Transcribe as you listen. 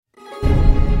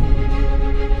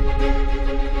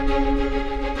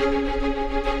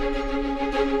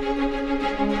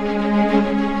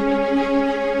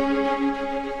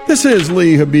This is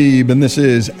Lee Habib, and this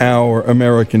is Our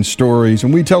American Stories,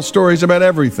 and we tell stories about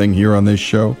everything here on this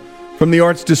show, from the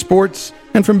arts to sports,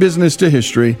 and from business to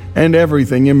history, and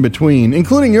everything in between,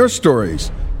 including your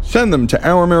stories. Send them to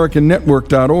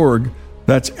ouramericannetwork.org.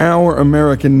 That's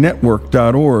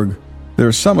ouramericannetwork.org.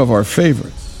 They're some of our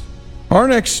favorites. Our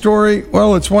next story,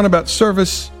 well, it's one about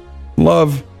service,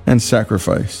 love, and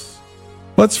sacrifice.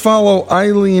 Let's follow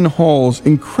Ilene Hall's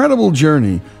incredible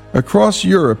journey across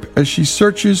Europe as she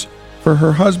searches for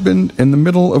her husband in the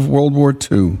middle of World War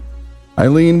II.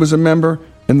 Ilene was a member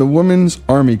in the Women's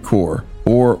Army Corps,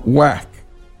 or WWII.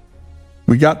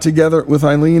 We got together with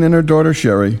Ilene and her daughter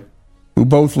Sherry, who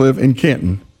both live in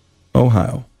Canton,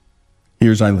 Ohio.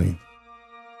 Here's Ilene.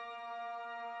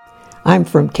 I'm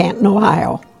from Canton,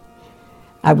 Ohio.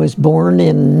 I was born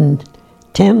in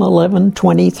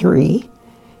 10/11/23,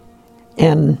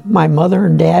 and my mother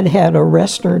and dad had a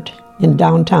restaurant in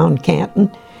downtown Canton,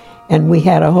 and we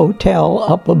had a hotel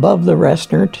up above the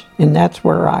restaurant, and that's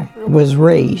where I was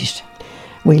raised.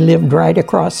 We lived right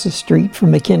across the street from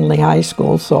McKinley High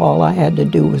School, so all I had to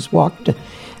do was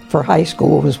for high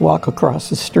school was walk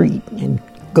across the street and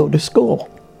go to school.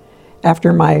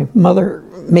 After my mother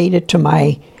made it to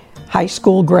my high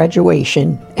school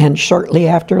graduation, and shortly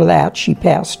after that she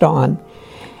passed on,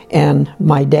 and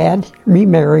my dad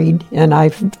remarried, and I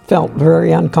felt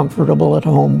very uncomfortable at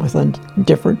home with a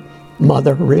different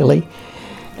mother, really.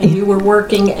 And you were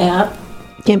working at?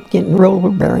 Kempkin Roller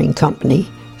Bearing Company.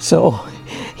 So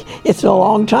it's a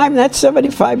long time. That's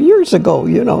 75 years ago,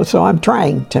 so I'm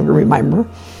trying to remember.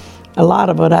 A lot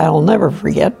of it I'll never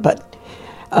forget, but...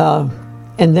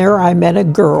 and there I met a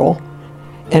girl,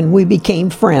 and we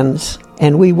became friends,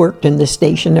 and we worked in the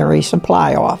stationery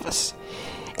supply office.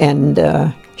 And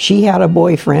she had a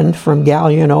boyfriend from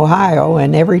Galion, Ohio,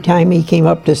 and every time he came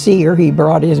up to see her, he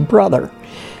brought his brother.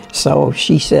 So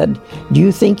she said, "Do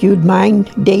you think you'd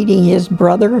mind dating his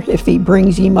brother if he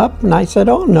brings him up?" And I said,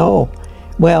 "Oh, no."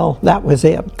 Well, that was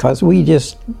it, because we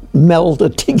just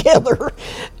melded together,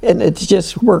 and it's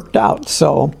just worked out.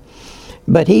 So,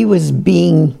 but he was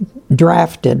being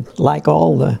drafted like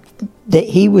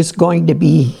he was going to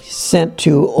be sent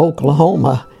to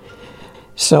Oklahoma.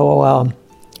 So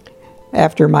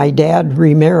after my dad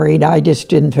remarried, I just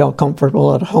didn't feel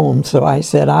comfortable at home. So I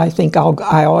said, I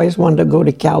always wanted to go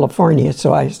to California.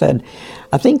 So I said,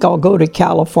 I think I'll go to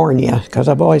California, because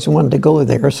I've always wanted to go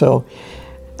there. So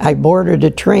I boarded a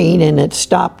train, and it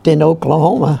stopped in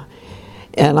Oklahoma.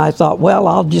 And I thought, well,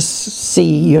 I'll just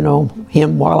see,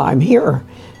 him while I'm here.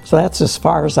 So that's as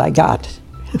far as I got.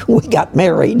 We got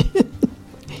married.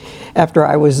 After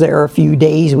I was there a few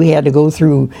days, we had to go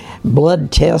through blood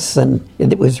tests, and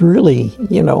it was really,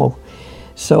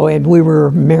 and we were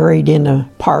married in a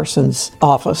parson's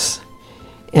office.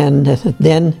 And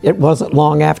then it wasn't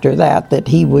long after that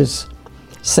he was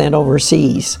sent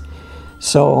overseas.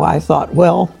 So I thought,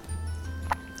 well,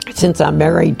 since I'm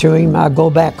married to him, I'll go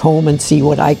back home and see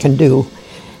what I can do,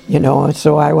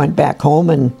 So I went back home,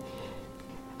 and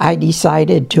I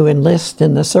decided to enlist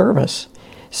in the service.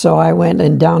 So I went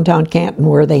in downtown Canton,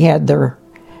 where they had their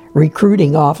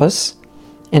recruiting office,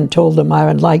 and told them I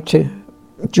would like to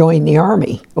join the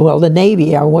Army. Well, the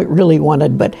Navy I really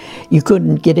wanted, but you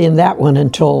couldn't get in that one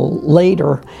until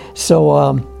later.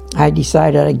 So I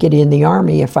decided I'd get in the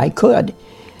Army if I could.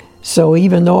 So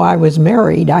even though I was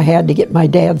married, I had to get my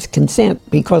dad's consent.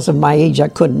 Because of my age, I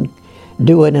couldn't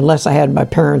do it unless I had my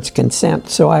parents' consent.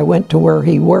 So I went to where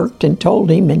he worked and told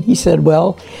him, and he said,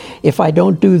 well, if I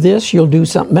don't do this, you'll do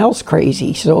something else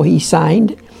crazy. So he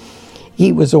signed.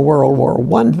 He was a World War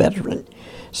I veteran.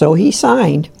 So he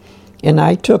signed, and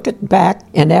I took it back.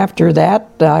 And after that,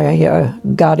 I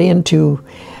got into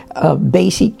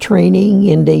basic training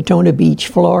in Daytona Beach,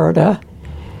 Florida.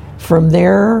 From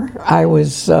there, I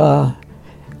was...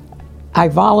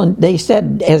 They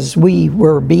said, as we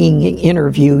were being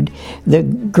interviewed, the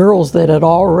girls that had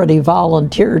already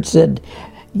volunteered said,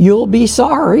 "You'll be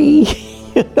sorry,"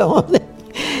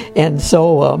 And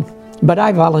so, but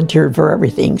I volunteered for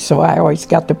everything, so I always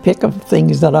got to pick of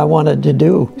things that I wanted to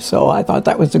do. So I thought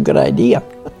that was a good idea.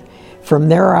 From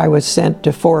there, I was sent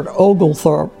to Fort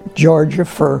Oglethorpe, Georgia,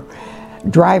 for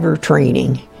driver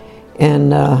training,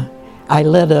 and I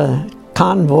led a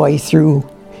convoy through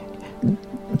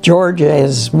Georgia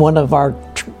as one of our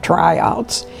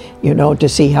tryouts, to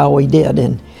see how we did.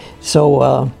 And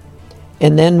so,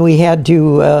 and then we had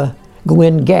to go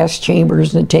in gas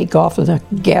chambers and take off the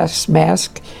gas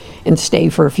mask and stay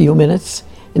for a few minutes,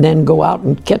 and then go out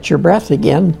and catch your breath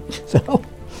again. So,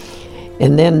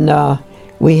 and then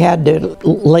we had to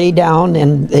lay down,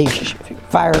 and they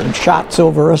fired shots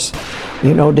over us,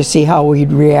 to see how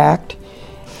we'd react.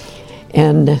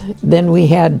 And then we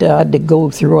had to go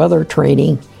through other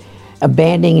training.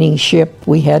 Abandoning ship,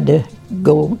 we had to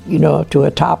go, to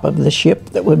a top of the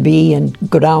ship that would be and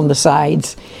go down the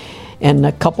sides. And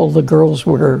a couple of the girls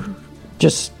were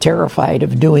just terrified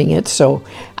of doing it, so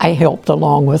I helped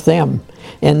along with them.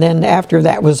 And then after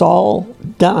that was all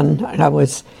done, I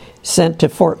was sent to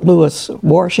Fort Lewis,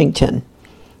 Washington.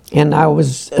 And I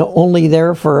was only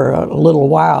there for a little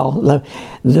while.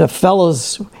 The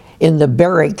fellows in the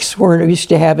barracks weren't used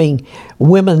to having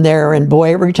women there, and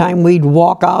boy, every time we'd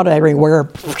walk out everywhere,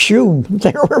 shoo,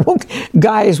 there were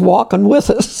guys walking with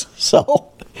us.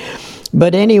 So,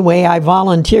 but anyway, I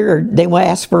volunteered. They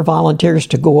asked for volunteers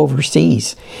to go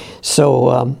overseas.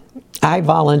 So I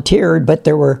volunteered, but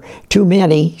there were too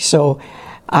many, so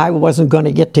I wasn't going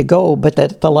to get to go. But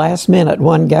at the last minute,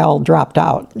 one gal dropped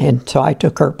out, and so I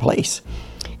took her place.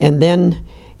 And then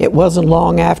it wasn't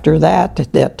long after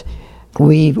that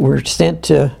we were sent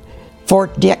to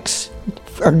Fort Dix,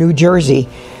 or New Jersey,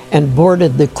 and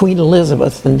boarded the Queen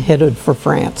Elizabeth and headed for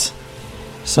France.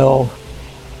 So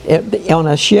on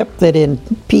a ship that in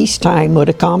peacetime would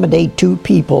accommodate 2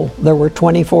 people, there were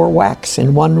 24 whacks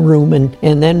in one room.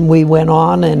 And then we went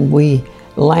on and we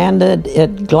landed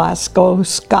at Glasgow,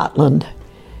 Scotland,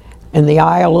 in the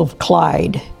Isle of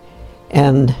Clyde.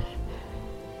 And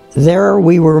there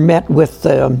we were met with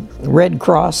the Red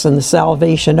Cross and the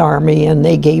Salvation Army, and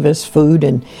they gave us food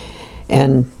and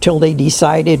until they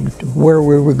decided where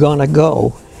we were going to go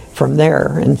from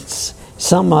there. And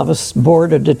some of us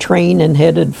boarded a train and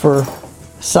headed for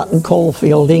Sutton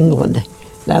Coldfield, England.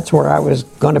 That's where I was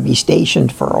going to be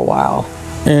stationed for a while.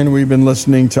 And we've been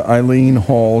listening to Ilene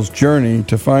Hall's journey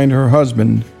to find her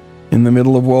husband in the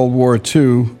middle of World War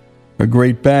II. A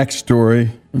great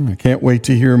backstory. I can't wait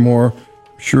to hear more.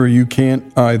 Sure you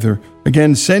can't either.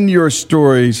 Again, send your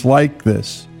stories like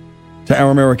this to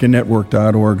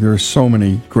ouramericannetwork.org. There are so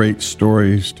many great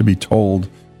stories to be told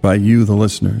by you, the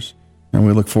listeners, and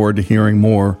we look forward to hearing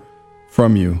more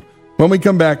from you. When we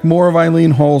come back, more of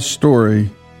Ilene Hall's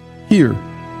story here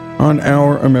on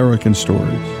Our American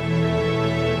Stories.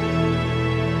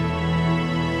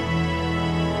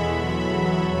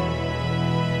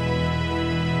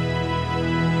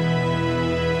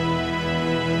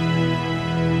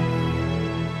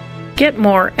 Get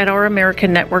more at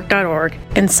ouramericannetwork.org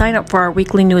and sign up for our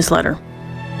weekly newsletter.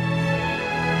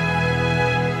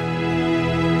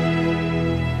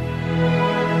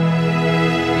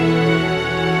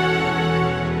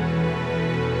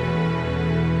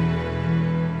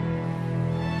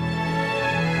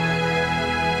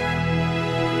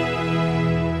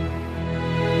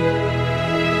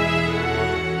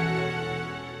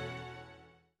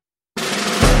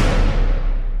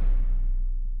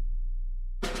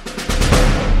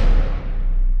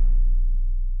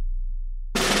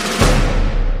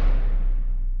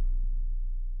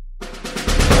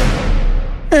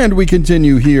 And we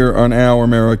continue here on Our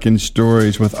American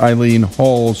Stories with Ilene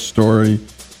Hall's story.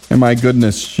 And my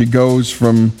goodness, she goes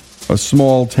from a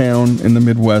small town in the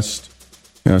Midwest,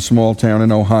 a small town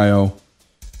in Ohio.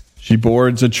 She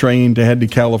boards a train to head to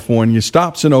California,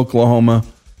 stops in Oklahoma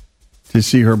to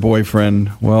see her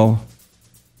boyfriend. Well,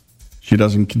 she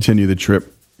doesn't continue the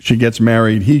trip. She gets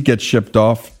married. He gets shipped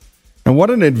off. And what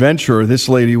an adventurer this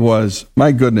lady was.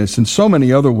 My goodness, and so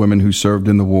many other women who served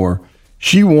in the war.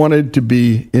 She wanted to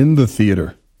be in the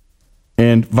theater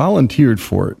and volunteered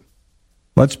for it.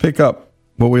 Let's pick up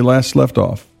where we last left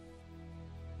off.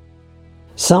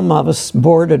 Some of us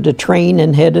boarded a train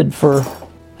and headed for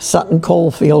Sutton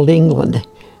Coldfield, England.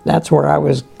 That's where I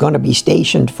was going to be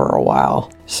stationed for a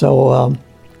while. So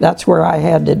that's where I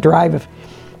had to drive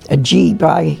a Jeep.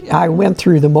 I went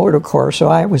through the motor corps, so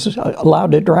I was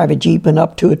allowed to drive a Jeep and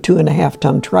up to a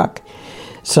 2.5-ton truck.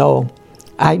 So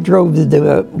I drove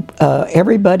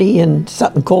everybody in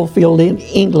Sutton Coldfield,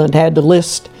 England, had to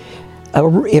list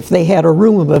if they had a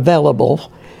room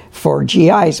available for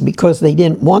GIs, because they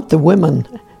didn't want the women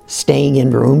staying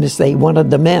in rooms. They wanted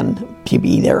the men to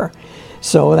be there.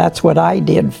 So that's what I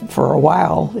did for a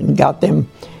while and got them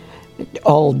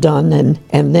all done.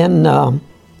 And then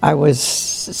I was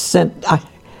sent,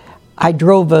 I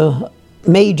drove a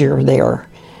major there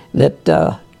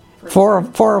that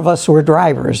four of us were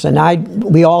drivers, and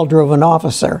we all drove an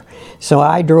officer. So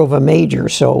I drove a major,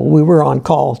 so we were on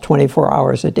call 24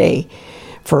 hours a day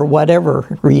for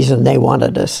whatever reason they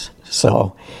wanted us.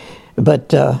 So,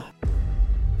 but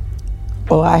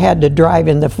I had to drive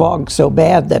in the fog so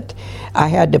bad that I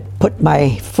had to put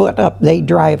my foot up. They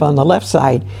drive on the left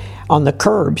side on the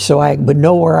curb so I would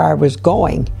know where I was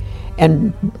going.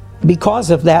 And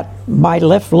because of that, my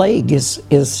left leg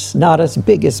is not as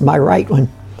big as my right one.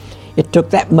 It took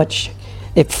that much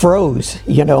it froze,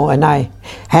 and I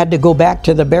had to go back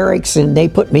to the barracks, and they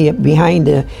put me behind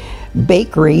the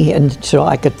bakery, and so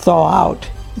I could thaw out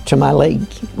till my leg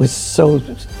was so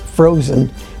frozen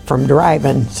from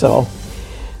driving. So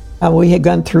we had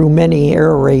gone through many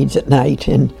air raids at night,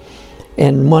 and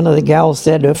one of the gals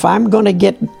said, if I'm going to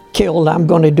get killed, I'm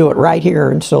going to do it right here.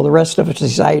 And so the rest of us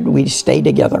decided we'd stay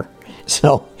together.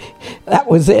 So that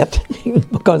was it,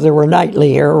 because there were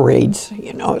nightly air raids,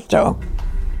 so.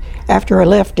 After I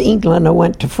left England, I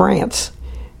went to France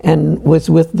and was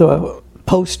with the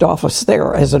post office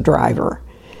there as a driver.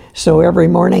 So every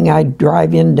morning I'd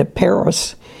drive into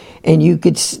Paris, and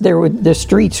the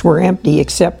streets were empty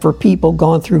except for people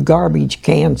going through garbage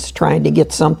cans trying to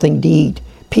get something to eat,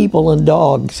 people and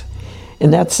dogs.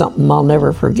 And that's something I'll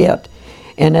never forget.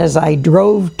 And as I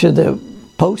drove to the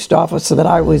post office that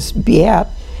I was at,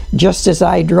 just as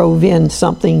I drove in,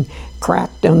 something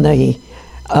cracked on the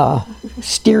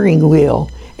steering wheel,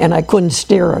 and I couldn't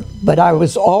steer it, but I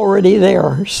was already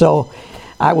there. So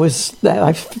I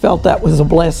felt that was a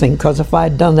blessing, because if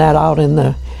I'd done that out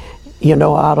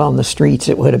out on the streets,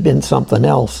 it would have been something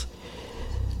else.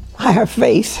 I have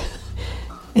faith,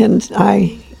 and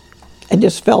I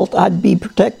just felt I'd be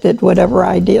protected whatever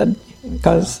I did,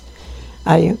 because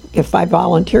if I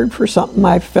volunteered for something,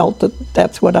 I felt that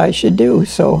that's what I should do.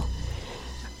 So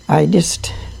I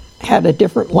just had a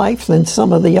different life than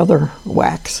some of the other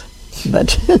WWIIs.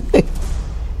 But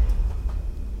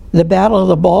the Battle of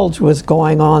the Bulge was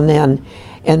going on then,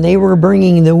 and they were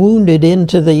bringing the wounded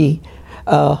into the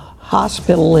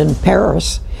hospital in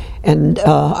Paris, and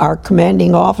our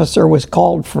commanding officer was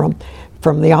called from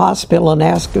the hospital and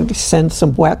asked to send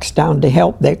some WWIIs down to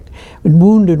help. The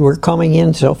wounded were coming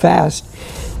in so fast.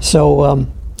 So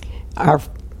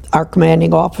our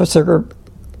commanding officer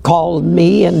called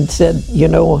me and said,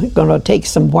 going to take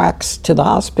some WWIIs to the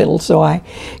hospital. So I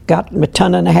got a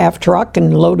 1.5-ton truck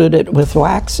and loaded it with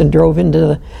WWIIs and drove into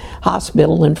the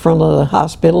hospital, in front of the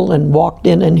hospital, and walked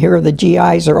in, and here the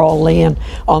GIs are all laying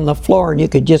on the floor, and you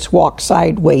could just walk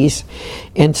sideways.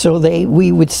 And so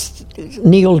we would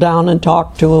kneel down and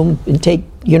talk to them, and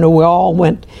we all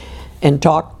went and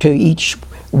talked to each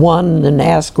one and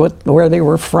asked where they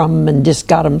were from, and just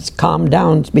got them calmed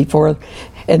down before.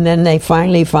 And then they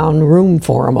finally found room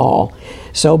for them all.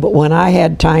 So, but when I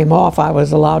had time off, I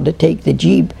was allowed to take the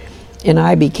Jeep, and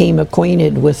I became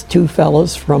acquainted with two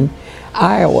fellows from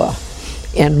Iowa.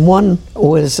 And one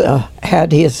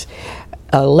had his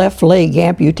left leg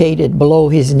amputated below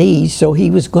his knees, so he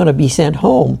was going to be sent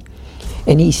home.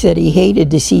 And he said he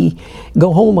hated to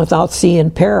go home without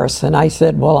seeing Paris. And I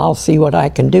said, well, I'll see what I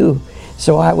can do.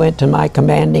 So I went to my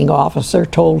commanding officer,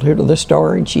 told her the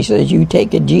story, and she says, you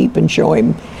take a Jeep and show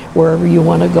him wherever you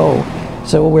want to go.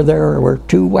 So there were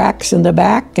two WWIIs in the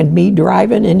back, and me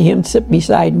driving, and him sit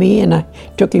beside me, and I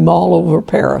took him all over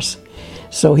Paris.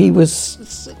 So he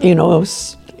was,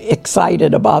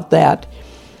 excited about that.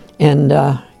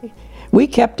 And we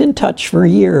kept in touch for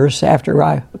years after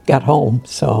I got home.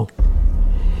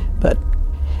 But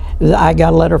I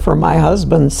got a letter from my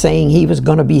husband saying he was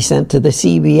going to be sent to the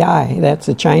CBI, that's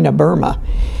the China-Burma.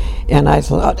 And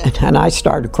I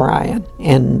started crying.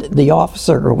 And the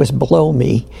officer was below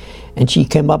me, and she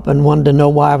came up and wanted to know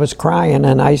why I was crying.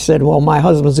 And I said, well, my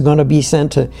husband's going to be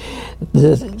sent to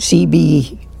the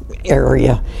CB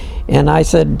area. And I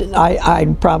said,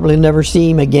 I'd probably never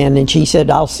see him again. And she said,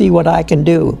 I'll see what I can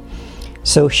do.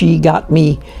 So she got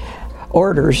me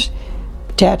orders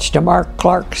attached to Mark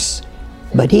Clark's,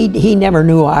 but he never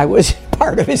knew I was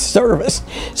part of his service.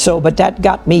 So, but that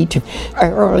got me to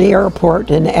early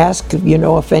airport and asked,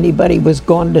 if anybody was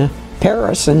going to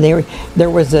Paris. And there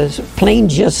was a plane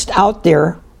just out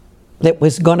there that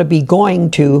was going to be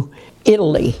going to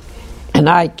Italy. And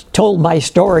I told my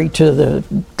story to the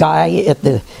guy at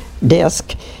the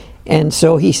desk. And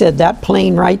so he said, that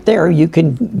plane right there, you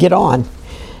can get on.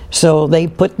 So they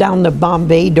put down the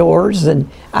Bombay doors, and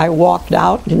I walked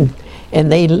out, and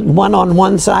they, one on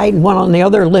one side and one on the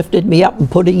other, lifted me up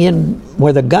and putting in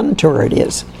where the gun turret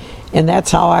is. And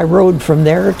that's how I rode from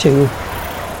there to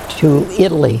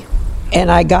Italy. And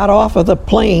I got off of the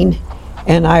plane,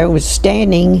 and I was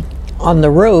standing on the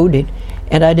road,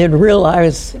 and I didn't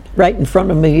realize right in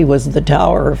front of me was the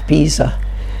Tower of Pisa,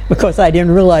 because I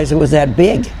didn't realize it was that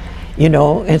big,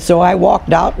 And so I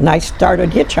walked out and I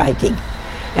started hitchhiking.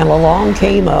 And along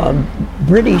came a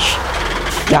British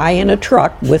guy in a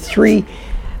truck with three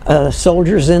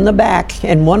soldiers in the back,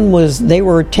 and they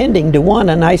were attending to one,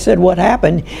 and I said, what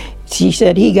happened? She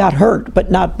said, he got hurt,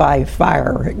 but not by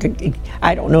fire.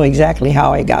 I don't know exactly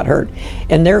how he got hurt.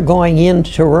 And they're going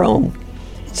into Rome.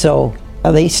 So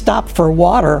They stopped for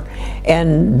water,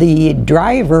 and the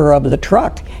driver of the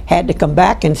truck had to come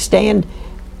back and stand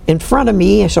in front of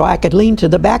me so I could lean to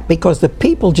the back, because the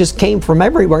people just came from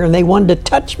everywhere and they wanted to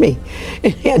touch me.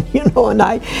 And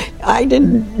I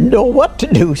didn't know what to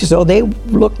do, so they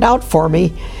looked out for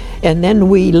me. And then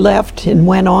we left and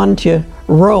went on to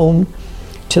Rome,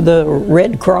 to the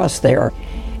Red Cross there,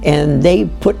 and they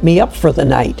put me up for the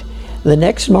night. The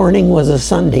next morning was a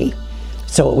Sunday,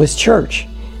 so it was church.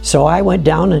 So I went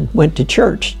down and went to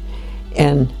church,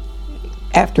 and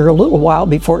after a little while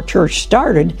before church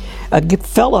started, a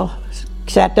fellow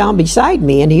sat down beside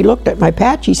me, and he looked at my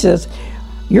patch. He says,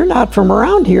 "You're not from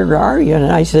around here, are you?"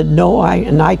 And I said, "No."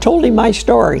 And I told him my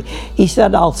story. He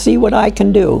said, "I'll see what I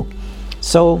can do."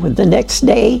 So the next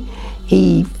day,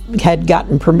 he had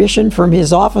gotten permission from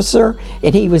his officer,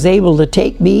 and he was able to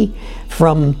take me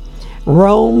from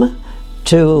Rome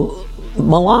to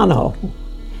Milano.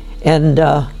 And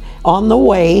on the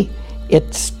way,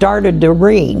 it started to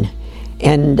rain,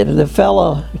 and the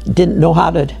fellow didn't know how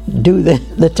to do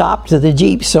the top to the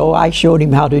Jeep, so I showed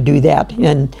him how to do that.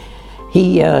 And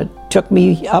he took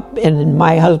me up, and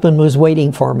my husband was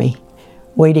waiting for me,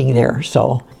 waiting there.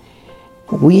 So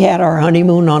we had our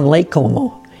honeymoon on Lake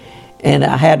Como, and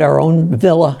I had our own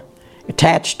villa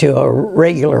attached to a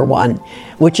regular one,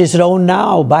 which is owned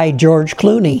now by George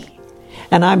Clooney.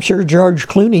 And I'm sure George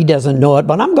Clooney doesn't know it,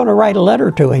 but I'm going to write a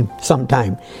letter to him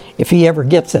sometime, if he ever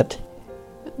gets it.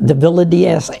 The Villa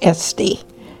d'Este.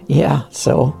 Yeah,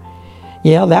 so,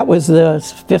 yeah, that was the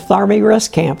 5th Army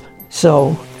Rest Camp.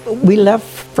 So we left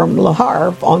from Le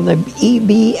Havre on the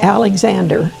E.B.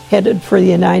 Alexander, headed for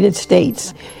the United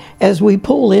States. As we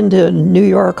pulled into New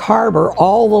York Harbor,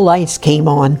 all the lights came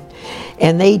on,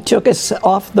 and they took us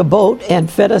off the boat and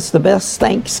fed us the best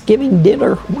Thanksgiving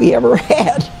dinner we ever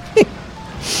had.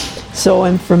 So,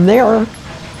 and from there,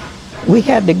 we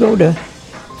had to go to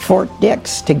Fort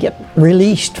Dix to get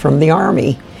released from the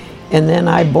Army. And then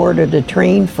I boarded a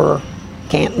train for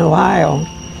Canton, Ohio.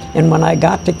 And when I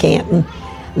got to Canton,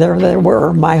 there they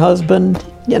were, my husband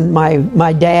and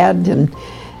my dad, and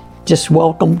just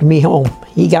welcomed me home.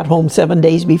 He got home 7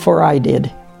 days before I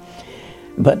did.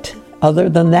 But other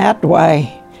than that,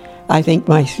 why, I think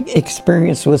my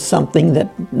experience was something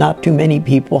that not too many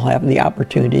people have the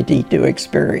opportunity to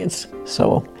experience.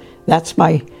 So that's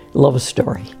my love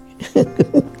story.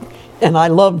 And I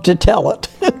love to tell it.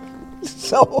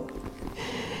 So,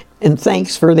 and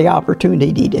thanks for the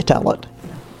opportunity to tell it.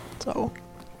 So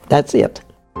that's it.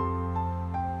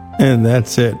 And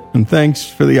that's it. And thanks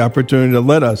for the opportunity to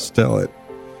let us tell it,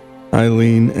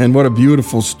 Ilene. And what a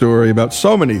beautiful story about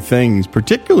so many things,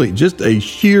 particularly just a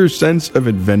sheer sense of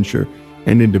adventure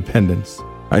and independence.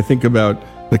 I think about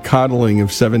the coddling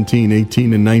of 17,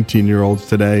 18, and 19-year-olds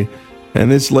today, and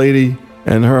this lady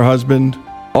and her husband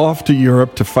off to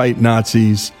Europe to fight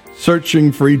Nazis,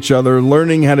 searching for each other,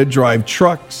 learning how to drive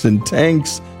trucks and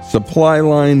tanks, supply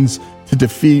lines, to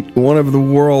defeat one of the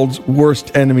world's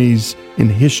worst enemies in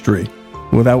history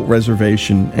without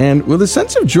reservation and with a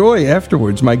sense of joy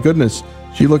afterwards. My goodness,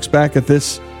 she looks back at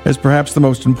this as perhaps the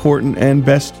most important and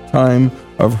best time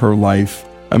of her life.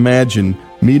 Imagine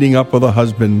meeting up with a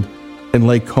husband in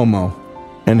Lake Como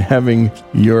and having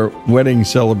your wedding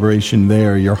celebration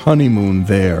there, your honeymoon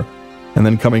there, and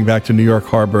then coming back to New York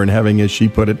Harbor and having, as she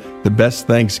put it, the best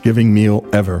Thanksgiving meal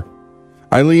ever.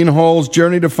 Ilene Hall's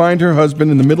journey to find her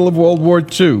husband in the middle of World War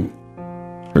II.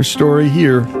 Her story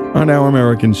here on Our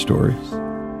American Stories.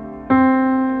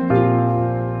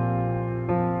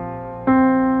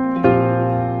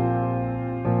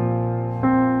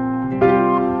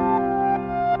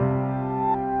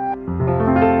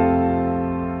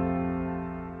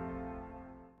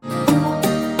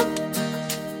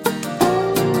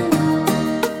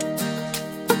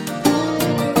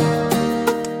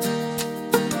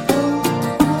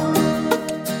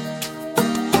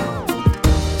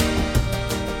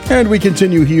 And we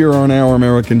continue here on Our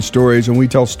American Stories, and we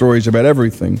tell stories about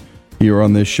everything here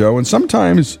on this show. And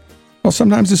sometimes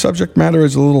the subject matter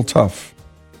is a little tough,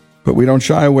 but we don't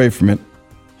shy away from it.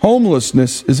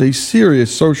 Homelessness is a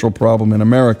serious social problem in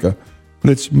America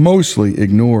that's mostly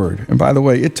ignored. And by the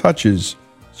way, it touches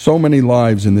so many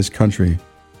lives in this country.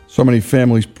 So many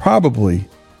families, probably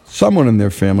someone in their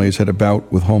family has had a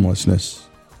bout with homelessness.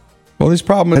 Well, this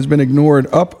problem has been ignored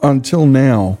up until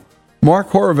now. Mark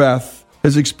Horvath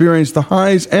has experienced the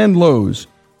highs and lows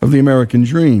of the American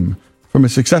dream, from a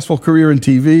successful career in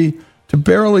TV to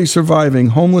barely surviving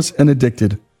homeless and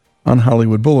addicted on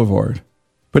Hollywood Boulevard.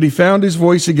 But he found his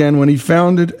voice again when he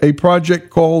founded a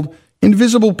project called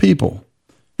Invisible People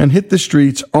and hit the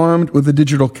streets armed with a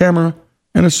digital camera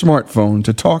and a smartphone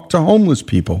to talk to homeless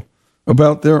people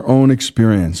about their own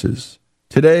experiences.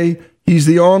 Today, he's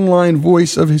the online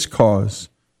voice of his cause,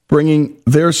 bringing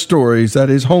their stories, that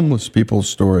is, homeless people's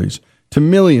stories, to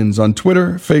millions on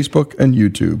Twitter, Facebook, and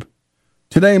YouTube.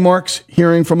 Today marks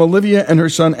hearing from Olivia and her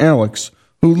son Alex,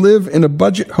 who live in a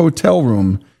budget hotel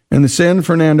room in the San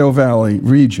Fernando Valley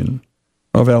region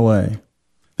of L.A.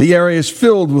 The area is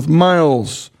filled with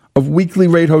miles of weekly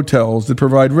rate hotels that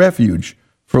provide refuge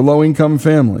for low-income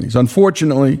families.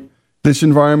 Unfortunately, this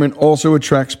environment also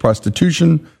attracts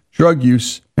prostitution, drug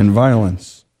use, and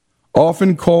violence.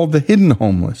 Often called the hidden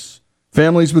homeless,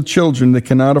 families with children that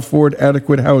cannot afford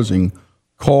adequate housing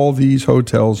call these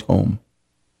hotels home.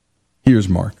 Here's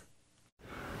Mark.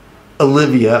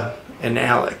 Olivia and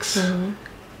Alex.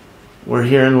 We're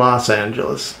here in Los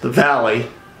Angeles, the Valley.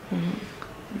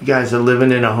 You guys are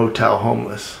living in a hotel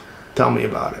homeless. Tell me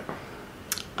about it.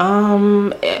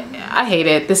 I hate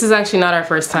it. This is actually not our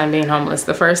first time being homeless.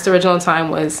 The first original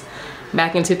time was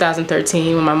back in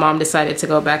 2013 when my mom decided to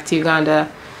go back to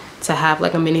Uganda to have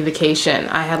like a mini vacation.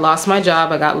 I had lost my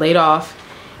job. I got laid off.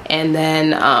 And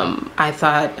then I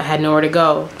thought I had nowhere to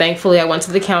go. Thankfully, I went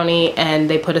to the county and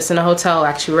they put us in a hotel.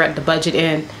 Actually, we're at the Budget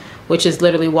Inn, which is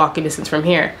literally walking distance from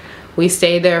here. We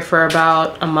stayed there for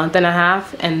about a month and a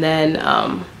half. And then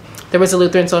there was a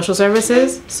Lutheran Social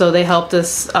Services. So they helped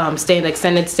us stay in the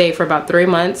extended stay for about 3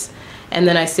 months. And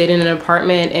then I stayed in an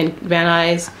apartment in Van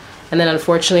Nuys. And then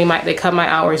unfortunately, they cut my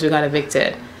hours. We got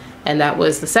evicted. And that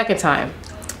was the second time.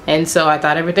 And so I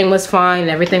thought everything was fine.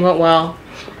 Everything went well.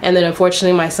 And then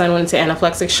unfortunately, my son went into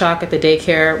anaphylactic shock at the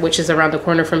daycare, which is around the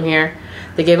corner from here.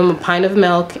 They gave him a pint of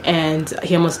milk and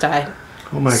he almost died.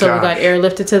 Oh my So gosh. we got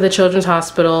airlifted to the children's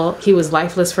hospital. He was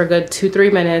lifeless for a good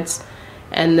 2-3 minutes.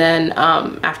 And then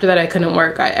after that, I couldn't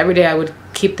work. Every day I would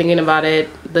keep thinking about it.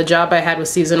 The job I had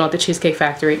was seasonal at the Cheesecake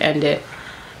Factory ended.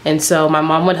 And so my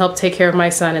mom would help take care of my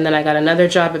son. And then I got another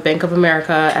job at Bank of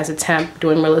America as a temp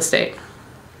doing real estate.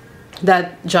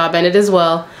 That job ended as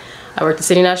well. I worked at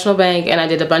City National Bank and I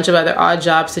did a bunch of other odd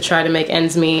jobs to try to make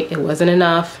ends meet. It wasn't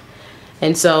enough.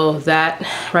 And so that,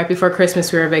 right before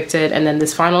Christmas, we were evicted. And then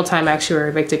this final time, actually, we were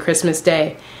evicted Christmas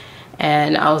Day.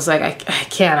 And I was like, I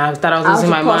can't. I thought I was losing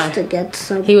my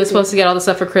mind. He was supposed to get all the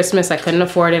stuff for Christmas. I couldn't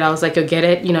afford it. I was like, you'll get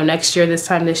it, next year, this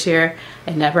time this year.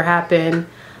 It never happened.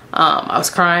 I was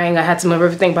crying. I had to move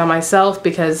everything by myself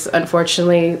because,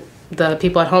 unfortunately, the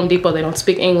people at Home Depot, they don't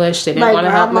speak English. They didn't want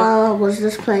to help me. My grandma was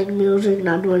just playing music,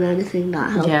 not doing anything,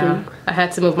 not helping. Yeah, I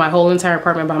had to move my whole entire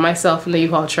apartment by myself in the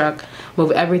U-Haul truck,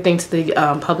 move everything to the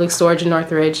public storage in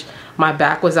Northridge. My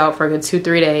back was out for a good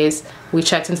 2-3 days. We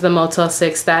checked into the Motel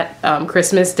 6 that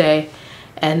Christmas Day,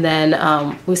 and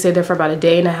then we stayed there for about a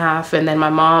day and a half, and then my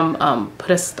mom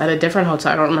put us at a different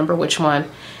hotel. I don't remember which one.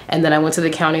 And then I went to the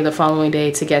county the following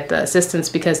day to get the assistance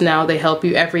because now they help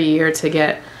you every year to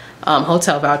get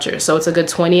hotel vouchers. So it's a good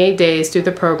 28 days through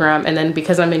the program. And then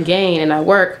because I'm in Gain and I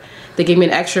work, they gave me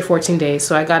an extra 14 days.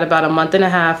 So I got about a month and a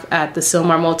half at the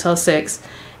Sylmar Motel 6.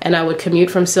 And I would commute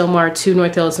from Sylmar to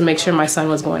North Hills to make sure my son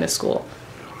was going to school.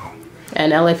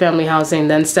 And LA Family Housing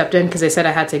then stepped in because they said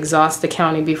I had to exhaust the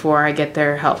county before I get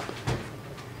their help.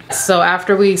 So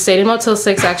after we stayed in Motel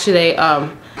 6, actually they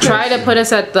tried to put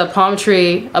us at the palm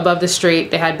tree above the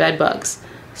street. They had bed bugs.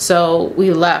 So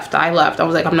we left. I left. I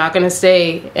was like, I'm not going to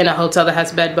stay in a hotel that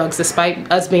has bed bugs.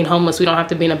 Despite us being homeless, we don't have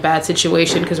to be in a bad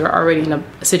situation because we're already in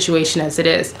a situation as it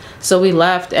is. So we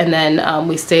left, and then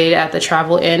we stayed at the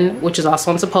Travel Inn, which is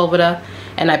also in Sepulveda,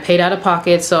 and I paid out of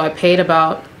pocket. So I paid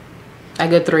about a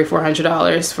good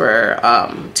 $300-400 for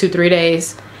 2-3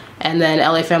 days. And then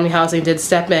LA Family Housing did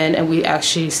step in, and we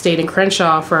actually stayed in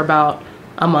Crenshaw for about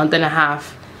a month and a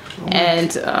half.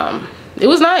 And it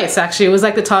was nice, actually. It was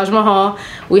like the Taj Mahal.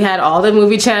 We had all the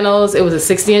movie channels. It was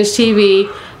a 60-inch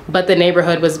TV, but the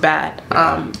neighborhood was bad.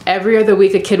 Every other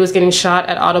week, a kid was getting shot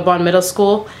at Audubon Middle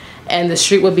School, and the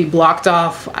street would be blocked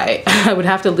off. I would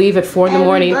have to leave at 4 in the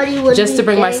morning just to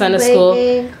bring my son to school.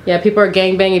 Yeah, people are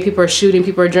gangbanging, people are shooting,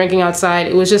 people are drinking outside.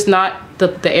 It was just not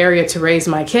the area to raise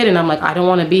my kid, and I'm like, I don't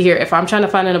want to be here. If I'm trying to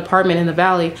find an apartment in the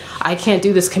Valley, I can't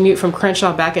do this commute from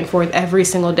Crenshaw back and forth every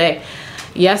single day.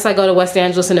 Yes, I go to West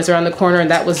Angeles and it's around the corner,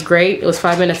 and that was great. It was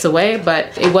 5 minutes away,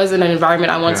 but it wasn't an environment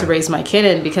I wanted to raise my kid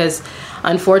in because,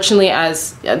 unfortunately,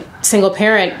 as a single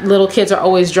parent, little kids are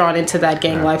always drawn into that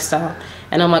gang lifestyle.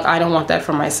 And I'm like, I don't want that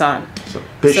for my son. So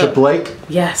Bishop Lake?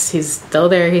 Yes, he's still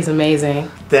there. He's amazing.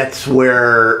 That's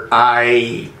where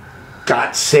I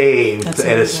got saved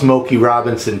at a Smokey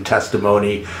Robinson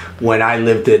testimony when I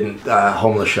lived in a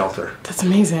homeless shelter. That's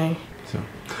amazing. So,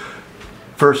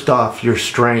 first off, your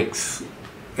strength,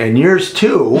 and yours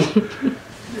too,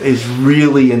 is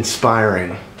really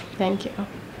inspiring. Thank you.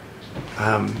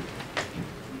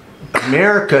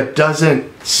 America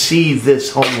doesn't see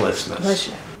this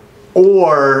homelessness.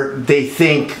 Or they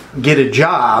think, get a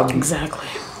job. Exactly.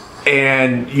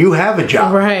 And you have a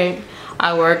job. Right.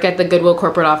 I work at the Goodwill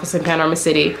corporate office in Panorama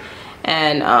City.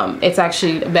 And it's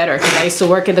actually better because I used to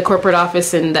work at the corporate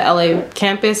office in the LA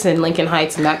campus in Lincoln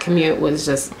Heights, and that commute was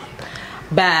just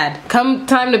bad. Come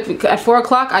time at 4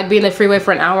 o'clock, I'd be in the freeway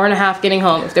for an hour and a half getting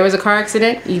home. If there was a car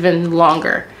accident, even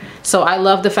longer. So I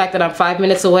love the fact that I'm 5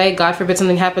 minutes away. God forbid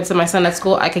something happens to my son at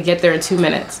school, I could get there in 2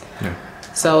 minutes. Yeah.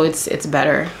 So it's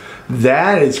better.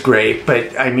 That is great,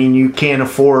 but I mean, you can't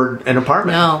afford an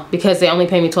apartment. No, because they only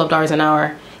pay me $12 an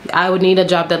hour. I would need a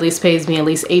job that at least pays me at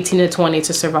least $18 to $20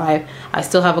 to survive. I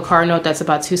still have a car note that's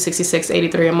about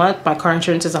 $266.83 a month. My car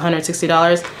insurance is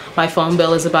 $160. My phone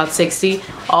bill is about $60.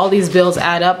 All these bills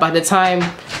add up. By the time,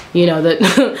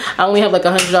 that I only have like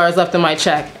 $100 left in my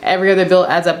check. Every other bill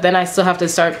adds up. Then I still have to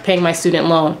start paying my student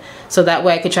loan. So that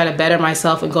way I could try to better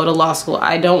myself and go to law school.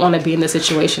 I don't want to be in this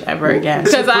situation ever again.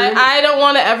 Because I don't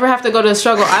want to ever have to go to the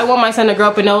struggle. I want my son to grow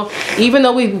up and know, even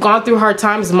though we've gone through hard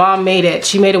times, Mom made it.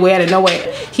 She made a way out of no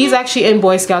way. He's actually in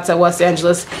Boy Scouts at Los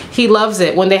Angeles. He loves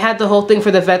it. When they had the whole thing for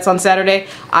the vets on Saturday,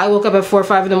 I woke up at 4 or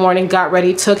 5 in the morning, got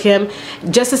ready, took him.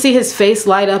 Just to see his face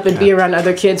light up and be around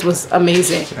other kids was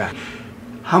amazing.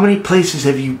 How many places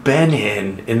have you been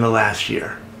in the last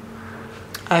year?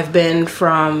 I've been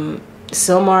from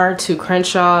Sylmar to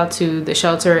Crenshaw to the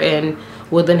shelter in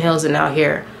Woodland Hills and now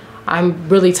here. I'm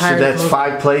really tired. So that's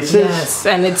 5 places? Yes,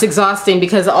 and it's exhausting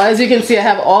because as you can see, I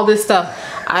have all this stuff.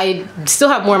 I still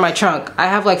have more in my trunk. I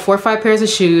have like 4 or 5 pairs of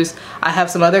shoes. I have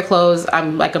some other clothes.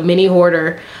 I'm like a mini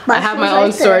hoarder. I have my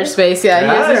own storage space.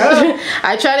 Yeah.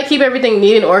 I try to keep everything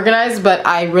neat and organized, but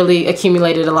I really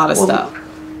accumulated a lot of stuff.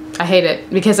 I hate it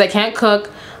because I can't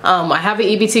cook. I have an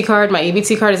EBT card. My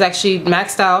EBT card is actually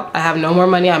maxed out. I have no more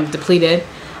money. I'm depleted.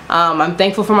 I'm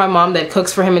thankful for my mom that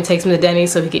cooks for him and takes him to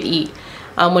Denny's so he could eat.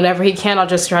 Whenever he can, I'll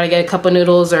just try to get a cup of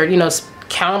noodles or,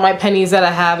 count my pennies that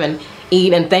I have and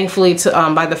eat. And thankfully,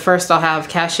 by the 1st, I'll have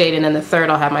cash aid, and then the 3rd,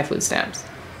 I'll have my food stamps.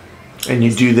 And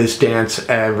you do this dance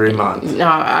every month?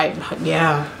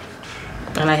 Yeah.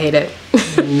 And I hate it.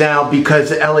 Now,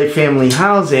 because LA Family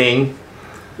Housing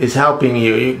is helping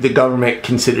you, the government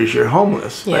considers you're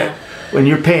homeless. Yeah. But when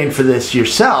you're paying for this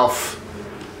yourself,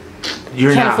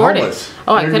 you're not homeless.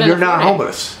 You're not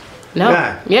homeless. No.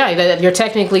 Yeah,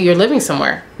 you're living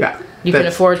somewhere. Yeah. You can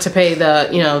afford to pay the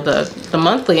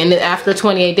monthly, and then after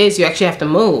 28 days, you actually have to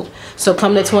move. So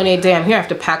come the 28th day, I'm here. I have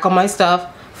to pack all my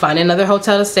stuff, find another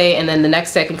hotel to stay, and then the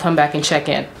next day I can come back and check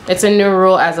in. It's a new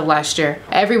rule as of last year.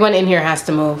 Everyone in here has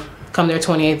to move come their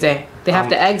 28th day. They have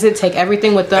to exit, take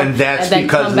everything with them, and that's then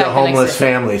because of the homeless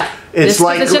families. It's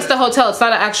just a hotel. It's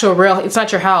not an actual it's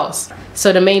not your house.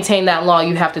 So to maintain that law,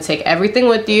 you have to take everything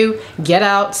with you, get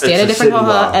out, stay at a different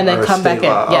hotel, and then come back in.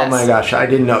 Yes. Oh my gosh, I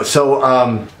didn't know.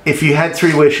 So if you had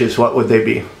 3 wishes, what would they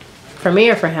be? For me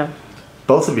or for him?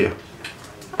 Both of you.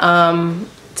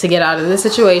 To get out of this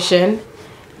situation,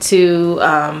 to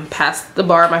pass the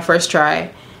bar at my first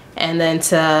try, and then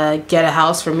to get a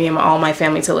house for me and all my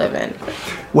family to live in.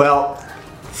 Well,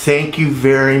 thank you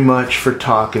very much for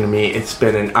talking to me. It's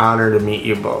been an honor to meet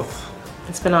you both.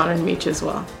 It's been an honor to meet you as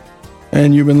well.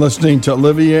 And you've been listening to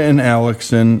Olivia and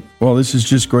Alex, and, well, this is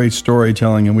just great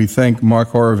storytelling, and we thank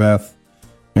Mark Horvath.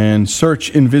 And search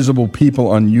Invisible People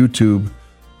on YouTube,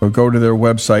 or go to their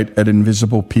website at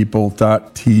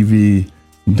invisiblepeople.tv.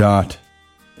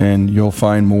 And you'll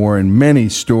find more and many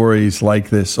stories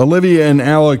like this. Olivia and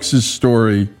Alex's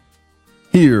story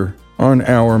here on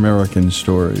Our American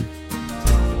Story.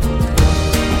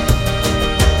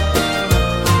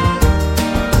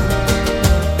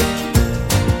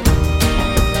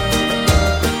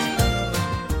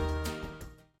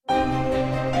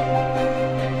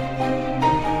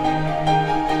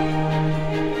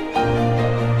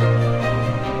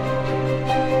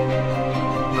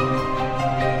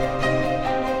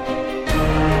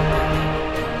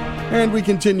 And we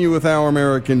continue with Our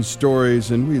American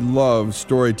Stories, and we love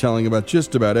storytelling about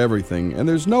just about everything. And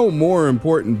there's no more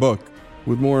important book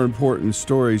with more important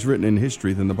stories written in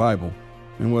history than the Bible.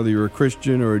 And whether you're a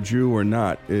Christian or a Jew or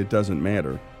not, it doesn't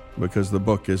matter, because the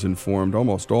book has informed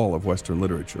almost all of Western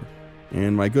literature.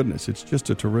 And my goodness, it's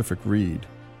just a terrific read.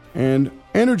 And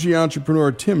energy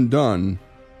entrepreneur Tim Dunn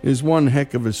is one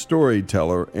heck of a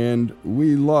storyteller, and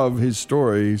we love his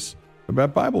stories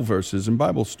about Bible verses and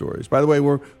Bible stories. By the way,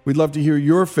 we'd love to hear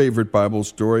your favorite Bible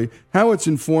story, how it's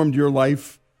informed your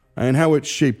life, and how it's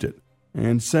shaped it.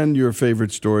 And send your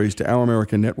favorite stories to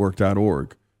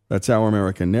ouramericannetwork.org. That's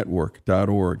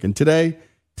ouramericannetwork.org. And today,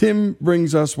 Tim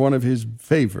brings us one of his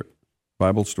favorite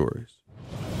Bible stories.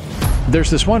 There's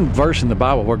this one verse in the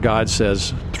Bible where God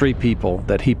says 3 people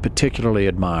that he particularly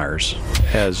admires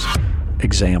as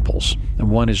examples. And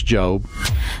one is Job,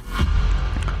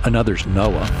 another's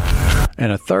Noah,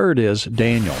 and a third is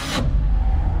Daniel.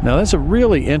 Now that's a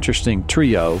really interesting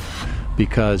trio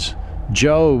because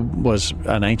Job was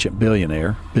an ancient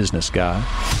billionaire, business guy.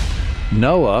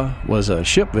 Noah was a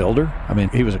shipbuilder.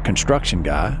 He was a construction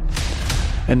guy.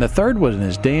 And the third one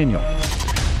is Daniel.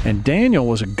 And Daniel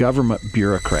was a government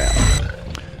bureaucrat.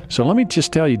 So let me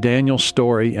just tell you Daniel's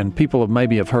story, and people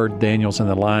maybe have heard Daniel's in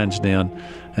the Lion's Den.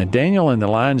 And Daniel in the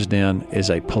Lion's Den is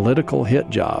a political hit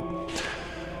job.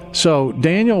 So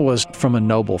Daniel was from a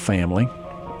noble family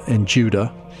in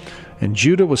Judah, and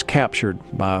Judah was captured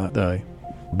by the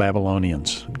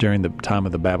Babylonians during the time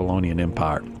of the Babylonian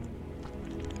Empire.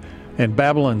 And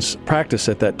Babylon's practice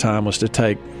at that time was to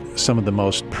take some of the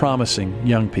most promising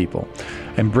young people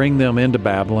and bring them into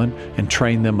Babylon and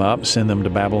train them up, send them to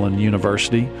Babylon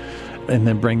University, and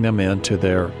then bring them into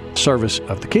their service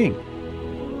of the king.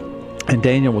 And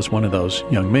Daniel was one of those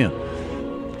young men.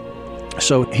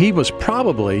 So he was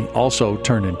probably also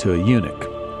turned into a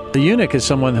eunuch. A eunuch is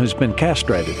someone who's been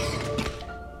castrated.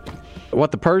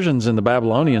 What the Persians and the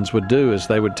Babylonians would do is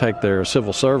they would take their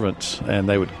civil servants and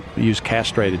they would use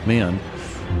castrated men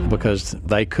because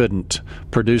they couldn't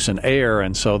produce an heir,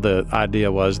 and so the idea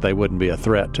was they wouldn't be a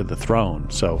threat to the throne.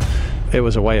 So it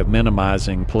was a way of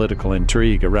minimizing political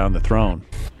intrigue around the throne.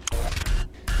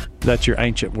 That's your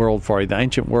ancient world for you. The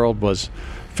ancient world was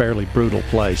a fairly brutal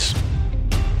place.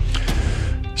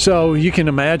 So you can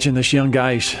imagine this young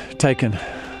guy's taken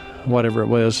whatever it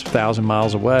was, 1,000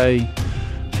 miles away.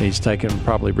 He's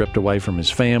probably ripped away from his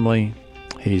family.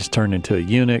 He's turned into a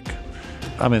eunuch.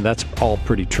 That's all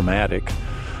pretty traumatic.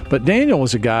 But Daniel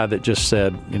was a guy that just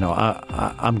said,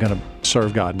 I'm going to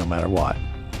serve God no matter what.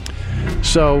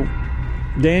 So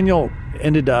Daniel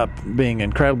ended up being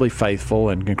incredibly faithful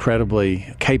and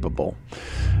incredibly capable.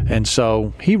 And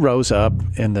so he rose up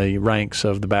in the ranks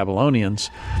of the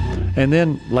Babylonians. And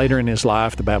then later in his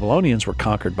life, the Babylonians were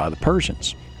conquered by the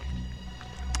Persians.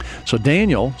 So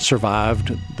Daniel survived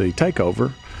the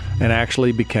takeover and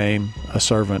actually became a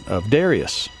servant of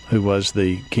Darius, who was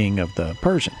the king of the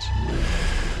Persians.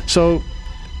 So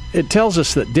it tells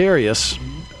us that Darius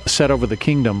set over the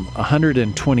kingdom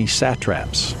 120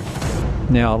 satraps.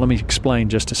 Now, let me explain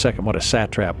just a second what a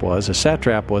satrap was. A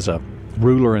satrap was a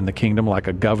ruler in the kingdom, like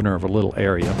a governor of a little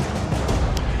area.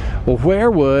 Well,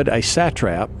 where would a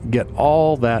satrap get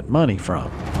all that money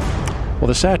from? Well,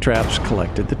 the satraps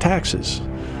collected the taxes.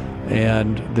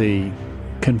 And the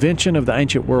convention of the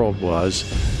ancient world was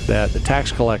that the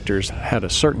tax collectors had a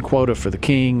certain quota for the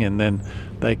king, and then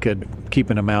they could keep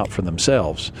an amount for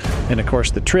themselves. And of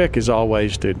course, the trick is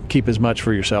always to keep as much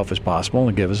for yourself as possible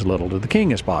and give as little to the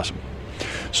king as possible.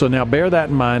 So now bear that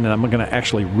in mind, and I'm going to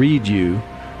actually read you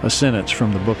a sentence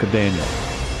from the book of Daniel.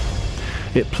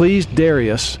 It pleased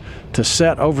Darius to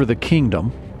set over the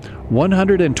kingdom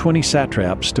 120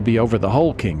 satraps to be over the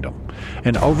whole kingdom,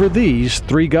 and over these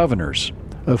 3 governors,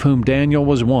 of whom Daniel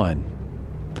was one,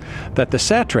 that the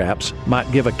satraps might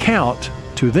give account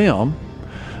to them,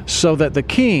 so that the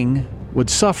king would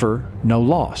suffer no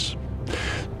loss.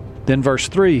 Then verse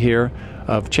 3 here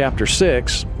of chapter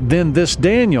 6, then this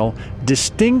Daniel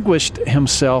distinguished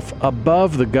himself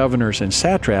above the governors and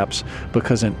satraps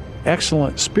because an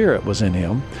excellent spirit was in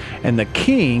him, and the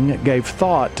king gave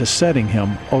thought to setting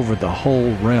him over the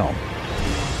whole realm.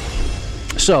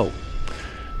 So,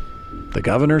 the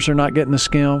governors are not getting the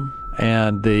skim,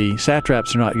 and the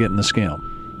satraps are not getting the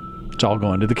skim. It's all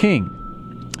going to the king.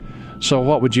 So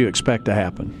what would you expect to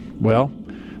happen? Well,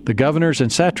 the governors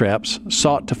and satraps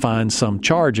sought to find some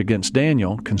charge against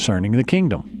Daniel concerning the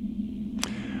kingdom.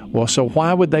 Well, so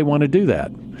why would they want to do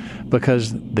that?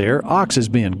 Because their ox is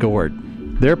being gored.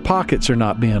 Their pockets are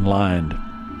not being lined.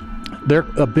 Their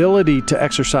ability to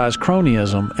exercise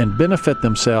cronyism and benefit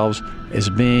themselves is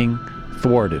being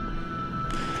thwarted.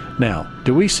 Now,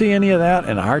 do we see any of that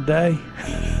in our day?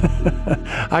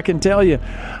 I can tell you,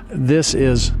 this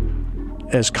is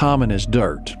as common as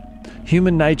dirt.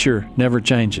 Human nature never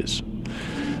changes.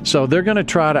 So they're going to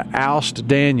try to oust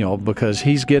Daniel because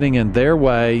he's getting in their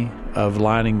way of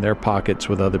lining their pockets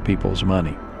with other people's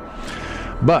money.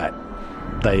 But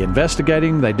they investigated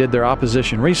him, they did their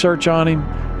opposition research on him,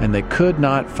 and they could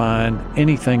not find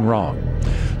anything wrong.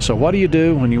 So what do you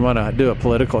do when you want to do a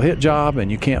political hit job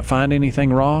and you can't find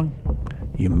anything wrong?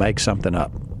 You make something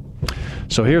up.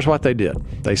 So here's what they did.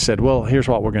 They said, well, here's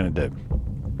what we're going to do.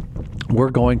 we're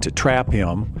going to trap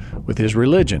him with his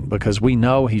religion because we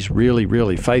know he's really,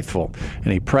 really faithful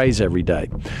and he prays every day.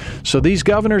 So these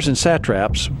governors and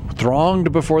satraps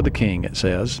thronged before the king, it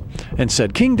says, and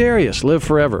said, King Darius, live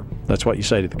forever. That's what you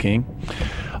say to the king.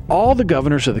 All the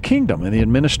governors of the kingdom and the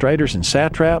administrators and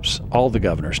satraps, all the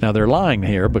governors. Now, they're lying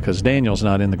here because Daniel's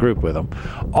not in the group with them.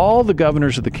 All the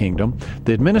governors of the kingdom,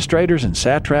 the administrators and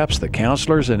satraps, the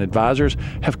counselors and advisors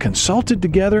have consulted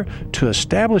together to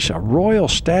establish a royal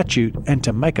statute and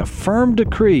to make a firm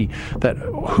decree that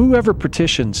whoever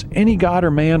petitions any god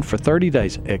or man for 30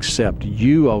 days, except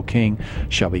you, O king,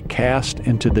 shall be cast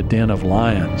into the den of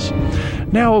lions.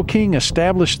 Now, O king,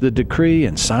 establish the decree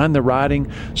and sign the writing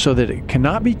so that it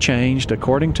cannot be changed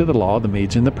according to the law of the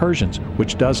Medes and the Persians,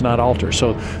 which does not alter.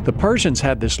 So the Persians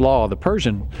had this law. The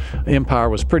Persian Empire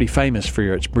was pretty famous for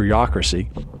its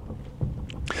bureaucracy.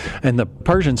 And the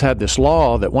Persians had this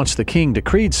law that once the king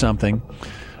decreed something,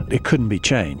 it couldn't be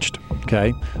changed.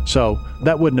 Okay? So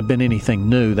that wouldn't have been anything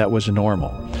new. That was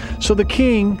normal. So the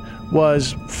king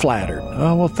was flattered.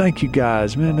 Oh, well, thank you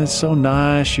guys. Man, that's so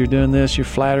nice. You're doing this. You're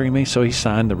flattering me. So he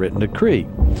signed the written decree.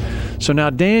 So now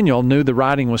Daniel knew the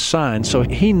writing was signed, so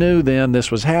he knew then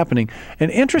this was happening. And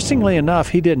interestingly enough,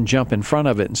 he didn't jump in front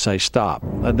of it and say, stop.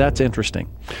 That's interesting.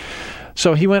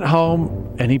 So he went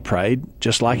home and he prayed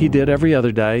just like he did every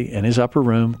other day in his upper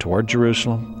room toward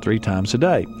Jerusalem 3 times a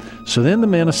day. So then the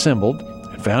men assembled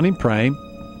and found him praying.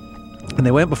 And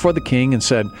they went before the king and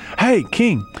said, Hey,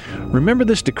 king, remember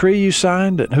this decree you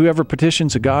signed that whoever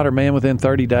petitions a god or man within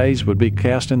 30 days would be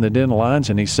cast in the den of lions?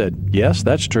 And he said, Yes,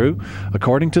 that's true,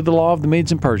 according to the law of the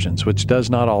Medes and Persians, which does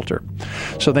not alter.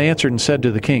 So they answered and said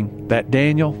to the king, That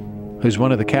Daniel, who's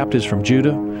one of the captives from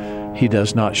Judah, he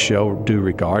does not show due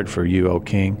regard for you, O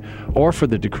king, or for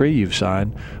the decree you've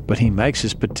signed, but he makes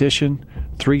his petition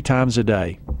 3 times a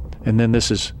day. And then this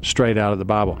is straight out of the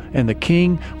Bible. And the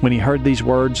king, when he heard these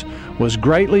words, was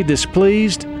greatly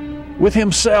displeased with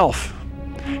himself.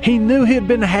 He knew he had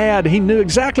been had. He knew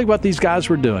exactly what these guys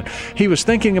were doing. He was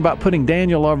thinking about putting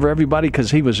Daniel over everybody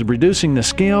because he was reducing the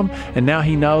skim, and now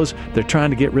he knows they're trying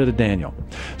to get rid of Daniel.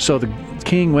 So the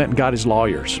king went and got his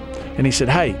lawyers, and he said,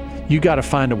 Hey, you got to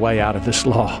find a way out of this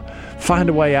law. Find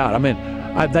a way out. I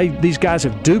mean, these guys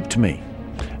have duped me.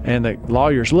 And the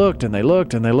lawyers looked and they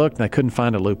looked and they looked and they couldn't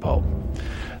find a loophole.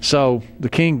 So the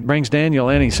king brings Daniel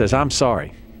in. He says, I'm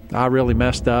sorry. I really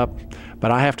messed up,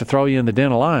 but I have to throw you in the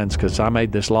den of lions because I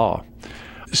made this law.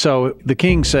 So the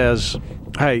king says,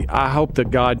 Hey, I hope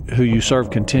that God, who you serve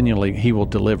continually, he will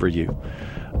deliver you.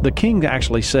 The king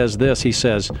actually says this. He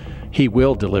says, he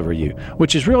will deliver you,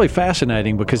 which is really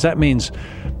fascinating because that means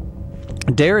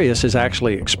Darius is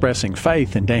actually expressing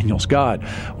faith in Daniel's God,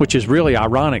 which is really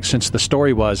ironic since the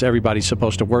story was everybody's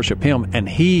supposed to worship him, and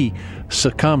he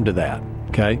succumbed to that.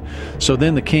 Okay? So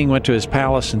then the king went to his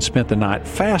palace and spent the night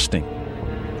fasting.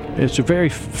 It's very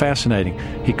fascinating.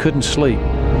 He couldn't sleep.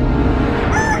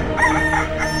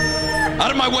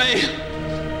 Out of my way,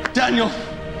 Daniel,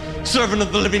 servant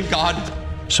of the living God.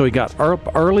 So he got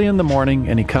up early in the morning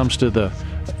and he comes to the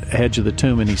edge of the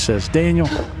tomb and he says, Daniel,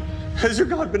 has your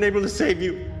God been able to save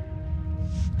you?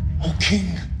 O king,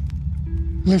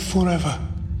 live forever.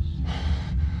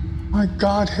 My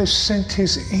God has sent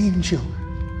his angel,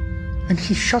 and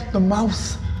he shut the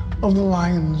mouth of the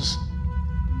lions.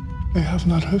 They have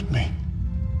not hurt me,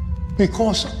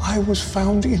 because I was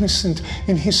found innocent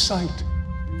in his sight.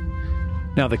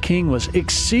 Now the king was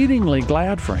exceedingly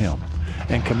glad for him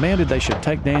and commanded they should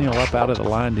take Daniel up out of the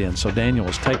lion den. So Daniel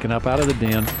was taken up out of the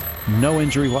den. No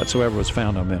injury whatsoever was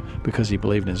found on him because he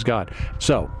believed in his God.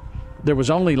 So there was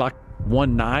only like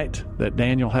one night that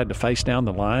Daniel had to face down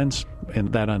the lions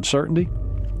in that uncertainty.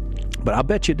 But I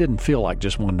bet you it didn't feel like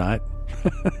just one night.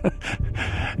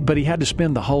 But he had to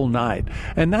spend the whole night.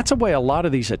 And that's the way a lot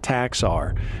of these attacks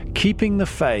are. Keeping the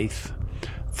faith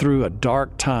through a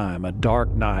dark time, a dark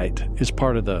night, is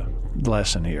part of the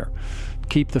lesson here.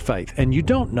 Keep the faith. And you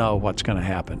don't know what's going to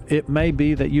happen. It may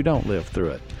be that you don't live through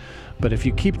it. But if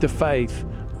you keep the faith,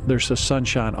 there's a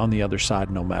sunshine on the other side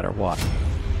no matter what.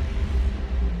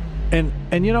 And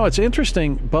you know, it's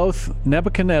interesting, both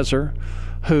Nebuchadnezzar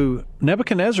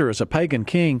is a pagan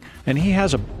king, and he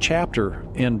has a chapter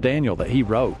in Daniel that he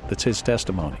wrote that's his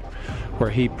testimony, where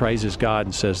he praises God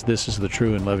and says, this is the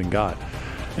true and living God.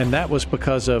 And that was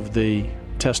because of the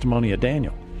testimony of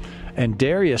Daniel. And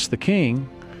Darius the king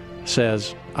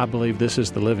says, I believe this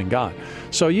is the living God.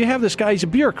 So you have this guy, he's a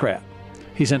bureaucrat.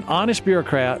 He's an honest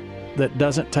bureaucrat that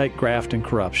doesn't take graft and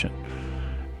corruption.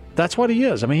 That's what he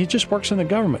is. I mean, he just works in the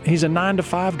government. He's a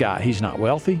 9-to-5 guy. He's not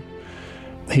wealthy.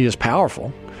 He is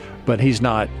powerful, but he's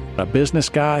not a business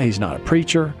guy. He's not a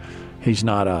preacher. He's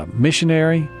not a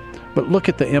missionary. but look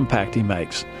at the impact he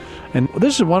makes. And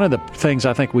this is one of the things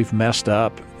I think we've messed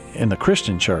up in the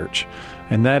Christian church,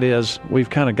 and that is we've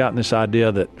kind of gotten this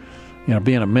idea that, you know,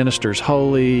 being a minister's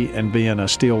holy and being a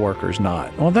steel worker's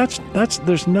not. Well, that's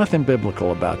there's nothing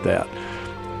biblical about that.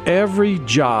 Every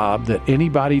job that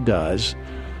anybody does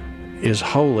is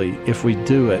holy if we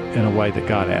do it in a way that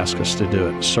God asks us to do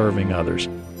it, serving others.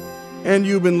 And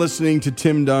you've been listening to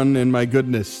Tim Dunn, and my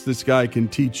goodness, this guy can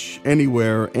teach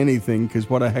anywhere, anything, because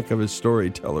what a heck of a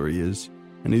storyteller he is.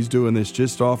 And he's doing this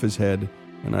just off his head,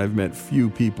 and I've met few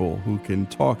people who can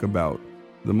talk about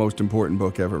the most important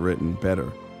book ever written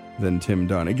better than Tim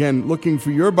Dunn. Again, looking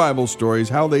for your Bible stories,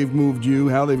 how they've moved you,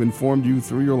 how they've informed you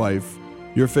through your life,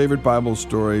 your favorite Bible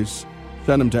stories,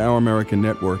 send them to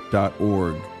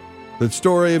ouramericannetwork.org. The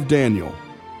story of Daniel,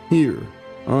 here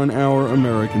on Our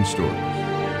American Stories.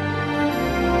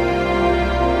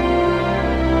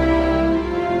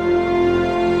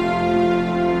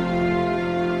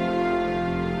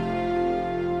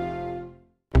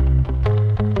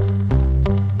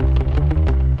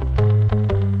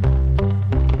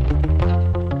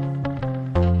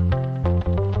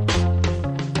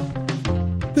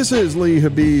 This is Lee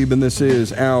Habib, and this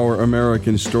is Our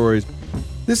American Stories.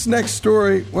 This next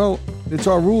story, well, it's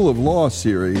our Rule of Law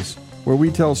series, where we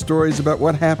tell stories about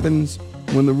what happens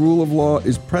when the rule of law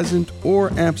is present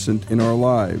or absent in our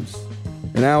lives.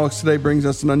 And Alex today brings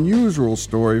us an unusual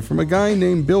story from a guy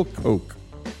named Bill Koch,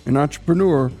 an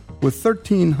entrepreneur with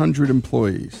 1,300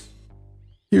 employees.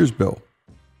 Here's Bill.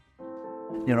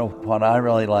 You know, what I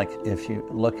really like, if you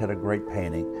look at a great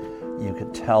painting, you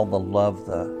could tell the love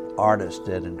the artist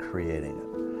did in creating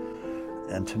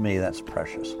it. And to me, that's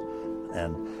precious.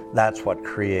 And that's what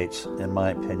creates, in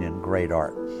my opinion, great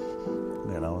art.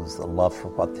 You know, is the love for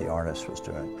what the artist was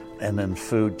doing. And then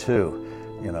food too,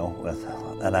 you know, with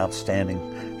an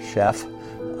outstanding chef,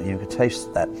 you could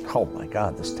taste that, oh my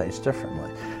God, this tastes differently.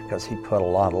 Because he put a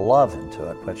lot of love into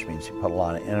it, which means he put a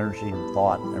lot of energy and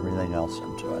thought and everything else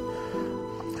into it.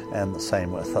 And the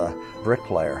same with a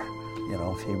bricklayer. You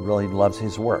know, if he really loves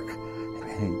his work,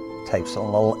 he takes a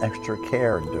little extra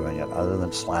care in doing it other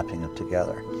than slapping it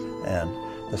together. And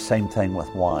the same thing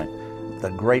with wine. The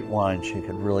great wines, you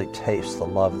could really taste the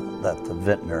love that the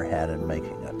vintner had in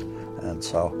making it. And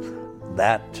so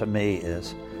that, to me,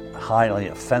 is highly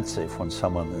offensive when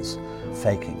someone is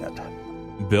faking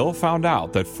it. Bill found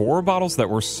out that 4 bottles that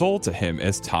were sold to him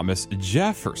as Thomas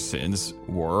Jefferson's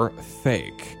were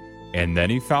fake. And then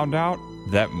he found out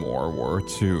that more were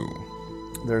too.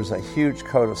 There's a huge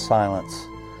code of silence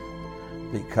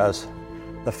because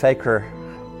the faker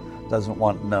doesn't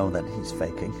want to know that he's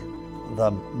faking.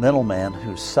 The middleman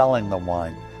who's selling the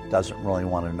wine doesn't really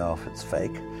want to know if it's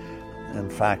fake. In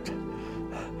fact,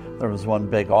 there was one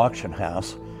big auction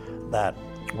house that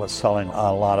was selling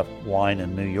a lot of wine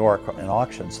in New York in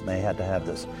auctions, and they had to have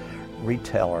this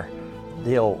retailer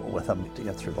deal with them to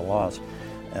get through the laws.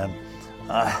 And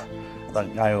the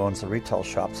guy who owns the retail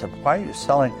shop said, "Why are you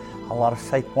selling a lot of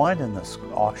fake wine in this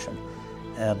auction?"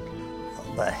 And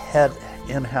the head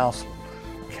in-house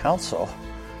counsel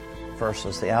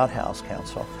versus the outhouse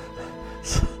counsel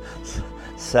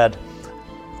said,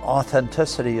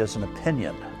 "Authenticity is an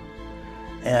opinion,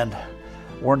 and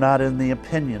we're not in the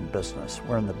opinion business.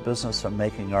 We're in the business of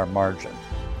making our margin.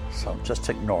 So just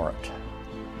ignore it."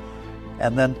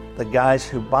 And then the guys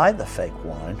who buy the fake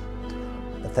wine,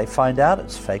 if they find out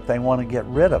it's fake, they want to get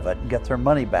rid of it and get their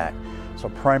money back. So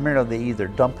primarily they either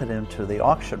dump it into the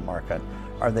auction market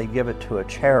or they give it to a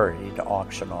charity to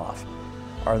auction off,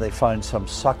 or they find some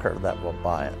sucker that will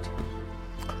buy it.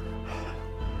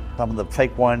 Some of the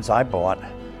fake wines I bought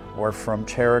were from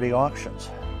charity auctions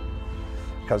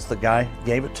because the guy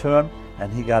gave it to him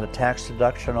and he got a tax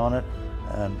deduction on it,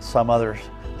 and some other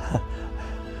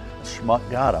schmuck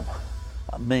got him.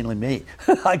 Mainly me.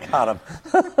 I got him.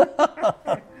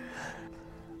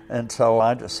 And so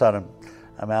I just said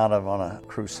I'm out on a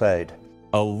crusade.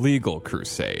 A legal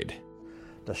crusade.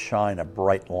 To shine a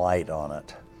bright light on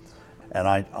it. And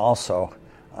I also,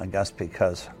 I guess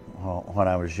because when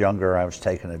I was younger, I was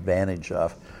taken advantage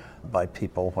of by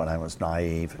people when I was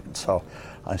naive. And so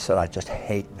I said, I just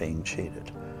hate being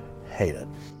cheated. Hate it.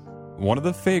 One of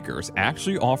the fakers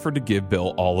actually offered to give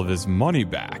Bill all of his money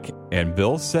back, and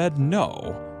Bill said,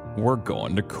 "No, we're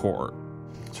going to court."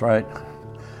 That's right.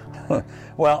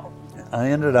 Well, I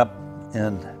ended up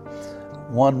in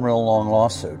one real long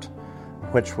lawsuit,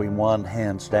 which we won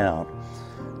hands down.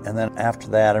 And then after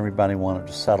that, everybody wanted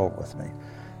to settle with me.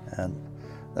 And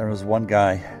there was one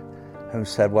guy who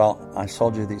said, "Well, I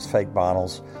sold you these fake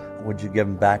bottles. Would you give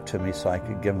them back to me so I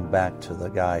could give them back to the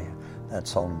guy that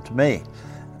sold them to me?"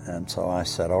 And so I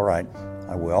said, "All right,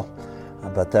 I will."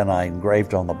 But then I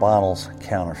engraved on the bottles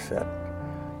counterfeit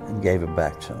and gave it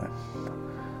back to him.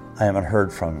 I haven't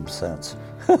heard from him since.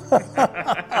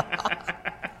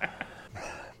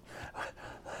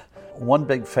 One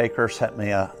big faker sent me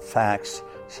a fax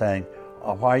saying,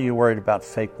 why are you worried about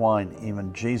fake wine?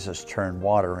 Even Jesus turned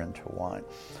water into wine.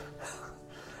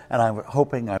 And I was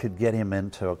hoping I could get him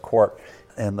into a court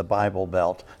in the Bible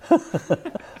Belt,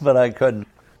 but I couldn't.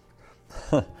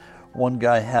 One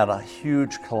guy had a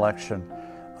huge collection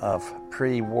of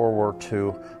pre-World War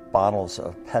II bottles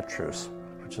of Petrus,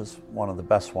 which is one of the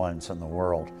best wines in the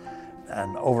world,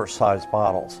 and oversized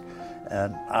bottles.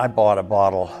 And I bought a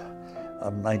bottle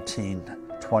of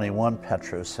 1921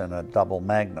 Petrus in a double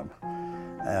magnum,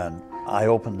 and I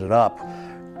opened it up.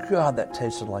 God, that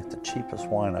tasted like the cheapest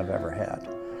wine I've ever had.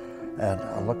 And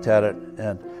I looked at it,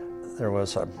 and there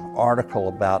was an article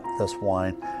about this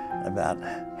wine, about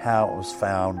how it was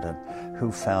found and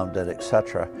who found it,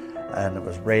 etc. And it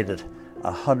was rated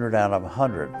 100 out of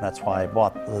 100. That's why I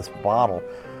bought this bottle.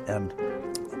 And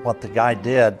what the guy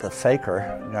did, the faker,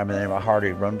 a guy by the name of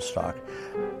Hardy Runstock,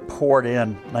 poured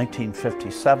in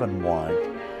 1957 wine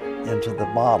into the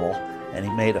bottle, and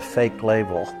he made a fake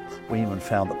label. We even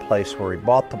found the place where he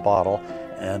bought the bottle,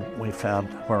 and we found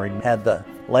where he had the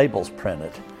labels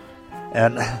printed.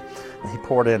 And he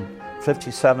poured in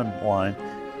 57 wine,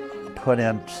 put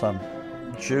in some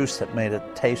juice that made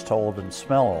it taste old and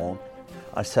smell old.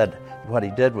 I said what he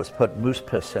did was put moose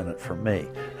piss in it for me.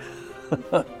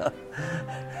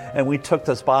 And we took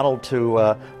this bottle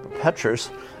to Petrus,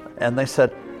 and they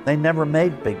said they never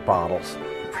made big bottles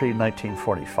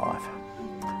pre-1945.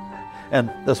 And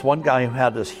this one guy who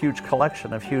had this huge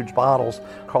collection of huge bottles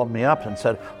called me up and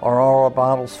said, are all our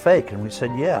bottles fake? And we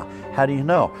said, yeah. How do you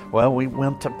know? Well, we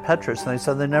went to Petrus, and they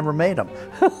said they never made them.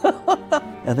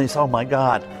 And they said, oh my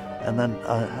God. And then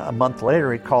a month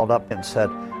later, he called up and said,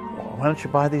 well, why don't you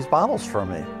buy these bottles for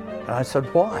me? And I said,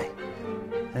 why?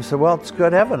 And he said, well, it's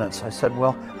good evidence. I said,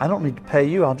 well, I don't need to pay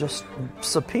you. I'll just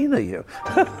subpoena you.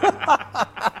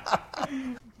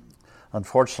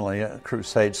 Unfortunately,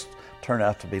 crusades turned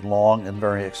out to be long and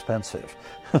very expensive.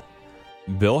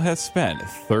 Bill has spent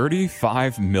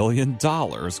 $35 million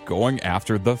going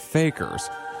after the fakers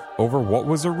over what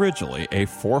was originally a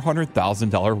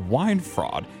 $400,000 wine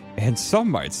fraud. And some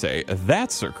might say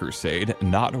that's a crusade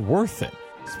not worth it,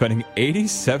 spending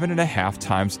 87.5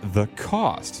 times the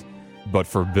cost. But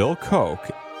for Bill Koch,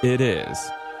 it is.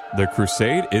 The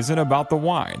crusade isn't about the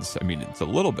wines. I mean, it's a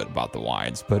little bit about the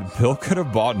wines, but Bill could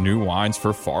have bought new wines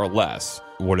for far less.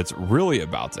 What it's really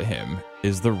about to him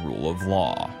is the rule of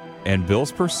law. And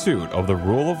Bill's pursuit of the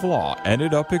rule of law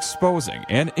ended up exposing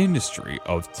an industry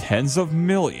of tens of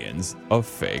millions of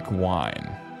fake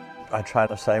wine. I try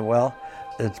to say, well,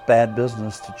 it's bad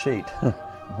business to cheat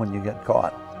when you get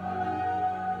caught.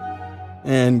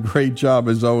 And great job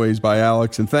as always by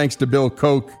Alex. And thanks to Bill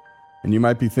Koch. And you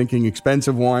might be thinking,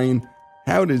 expensive wine,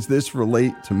 how does this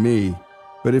relate to me?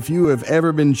 But if you have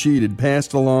ever been cheated,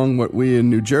 passed along what we in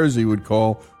New Jersey would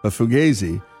call a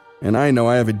fugazi, and I know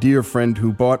I have a dear friend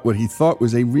who bought what he thought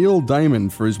was a real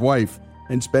diamond for his wife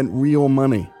and spent real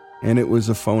money, and it was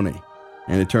a phony.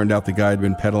 And it turned out the guy had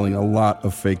been peddling a lot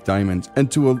of fake diamonds,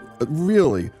 and to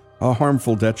a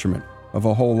harmful detriment of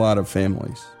a whole lot of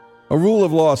families. A rule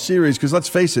of law series, because let's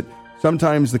face it,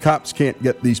 sometimes the cops can't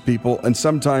get these people, and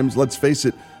sometimes, let's face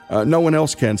it, no one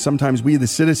else can. Sometimes we, the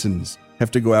citizens,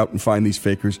 have to go out and find these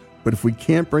fakers. But if we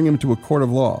can't bring them to a court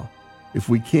of law, if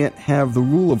we can't have the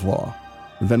rule of law,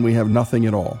 then we have nothing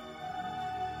at all.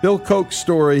 Bill Koch's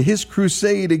story, his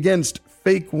crusade against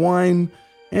fake wine,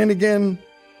 and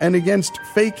against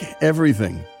fake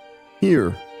everything,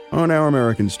 here on Our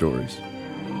American Stories.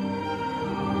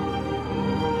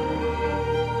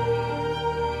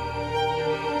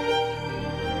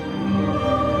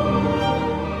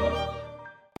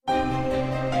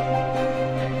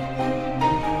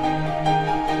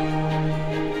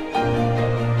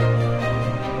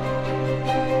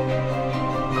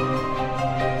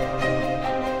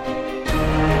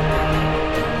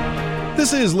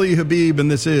 This is Lee Habib, and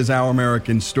this is Our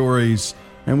American Stories.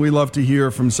 And we love to hear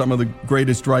from some of the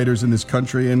greatest writers in this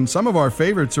country, and some of our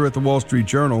favorites are at the Wall Street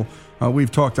Journal.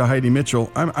 We've talked to Heidi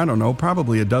Mitchell, I don't know,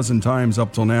 probably a dozen times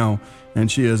up till now,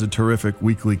 and she has a terrific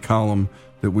weekly column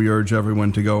that we urge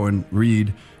everyone to go and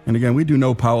read. And again, we do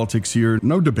no politics here,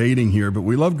 no debating here, but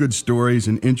we love good stories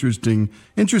and interesting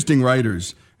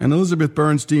writers. And Elizabeth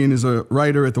Bernstein is a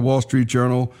writer at the Wall Street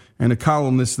Journal and a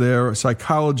columnist there.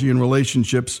 Psychology and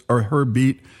relationships are her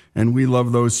beat, and we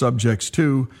love those subjects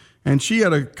too. And she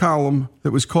had a column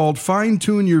that was called Fine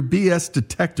Tune Your BS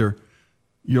Detector.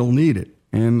 You'll need it.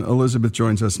 And Elizabeth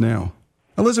joins us now.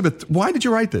 Elizabeth, why did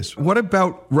you write this? What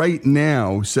about right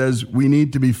now says we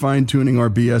need to be fine-tuning our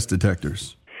BS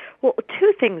detectors? Well,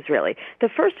 two things, really. The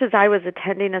first is I was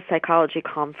attending a psychology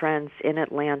conference in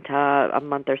Atlanta a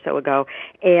month or so ago,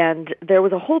 and there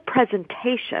was a whole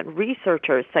presentation.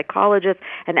 Researchers, psychologists,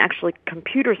 and actually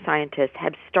computer scientists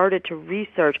have started to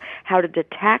research how to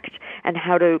detect and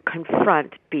how to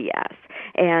confront BS.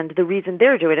 And the reason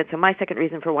they're doing it, so my second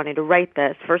reason for wanting to write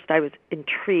this, first I was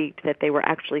intrigued that they were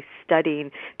actually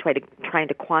studying, trying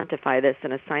to quantify this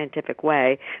in a scientific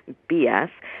way, BS,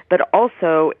 but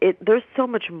also there's so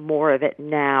much more of it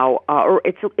now, or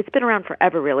it's been around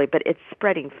forever really, but it's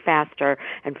spreading faster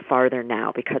and farther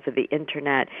now because of the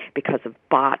internet, because of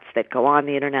bots that go on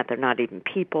the internet. They're not even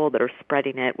people that are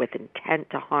spreading it with intent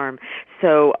to harm.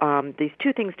 So these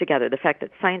two things together, the fact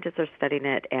that scientists are studying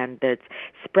it and that it's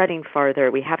spreading farther,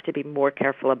 we have to be more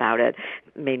careful about it,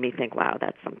 made me think, wow,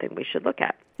 that's something we should look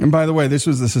at. And by the way, this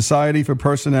was the Society for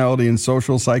Personality and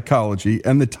Social Psychology,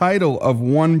 and the title of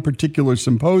one particular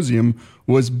symposium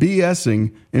was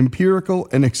BSing, Empirical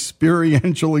and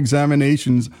Experiential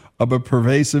Examinations of a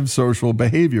Pervasive Social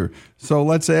Behavior. So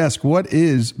let's ask, what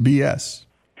is BS?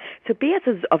 So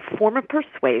BS is a form of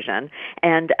persuasion,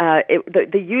 and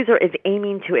the user is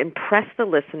aiming to impress the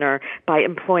listener by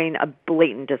employing a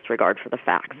blatant disregard for the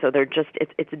facts. So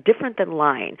it's different than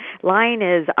lying. Lying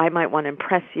is, I might want to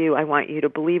impress you, I want you to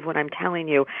believe what I'm telling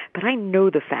you, but I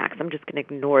know the facts, I'm just going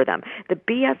to ignore them. The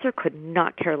BSer could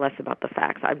not care less about the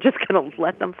facts. I'm just going to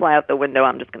let them fly out the window,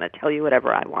 I'm just going to tell you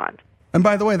whatever I want. And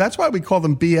by the way, that's why we call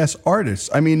them BS artists.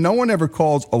 I mean, no one ever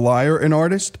calls a liar an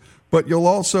artist, but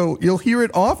you'll hear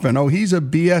it often. Oh, he's a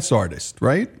BS artist,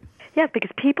 right? Yes, because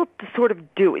people sort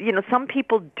of do it. You know, some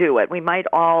people do it.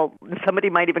 Somebody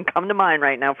might even come to mind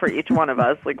right now for each one of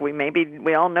us. Like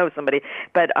we all know somebody.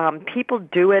 But people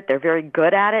do it. They're very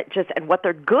good at it. And what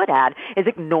they're good at is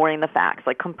ignoring the facts,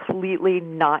 like completely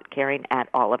not caring at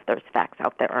all if there's facts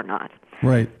out there or not.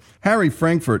 Right. Harry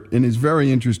Frankfurt, in his very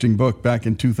interesting book back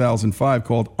in 2005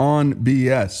 called On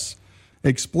BS,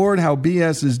 explored how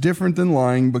BS is different than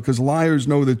lying because liars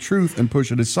know the truth and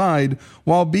push it aside,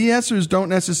 while BSers don't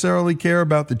necessarily care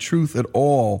about the truth at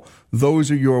all.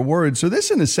 Those are your words. So this,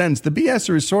 in a sense, the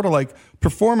BSer is sort of like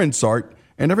performance art,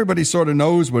 and everybody sort of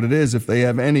knows what it is if they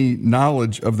have any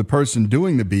knowledge of the person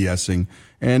doing the BSing.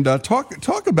 And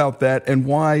talk about that and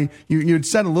why you had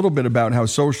said a little bit about how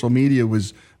social media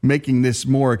was making this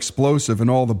more explosive and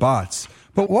all the bots.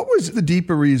 But what was the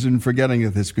deeper reason for getting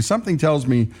at this? Because something tells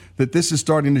me that this is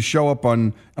starting to show up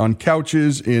on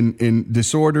couches, in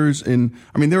disorders.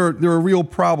 There are real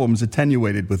problems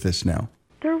attenuated with this now.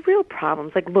 There are real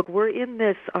problems. Like, look, we're in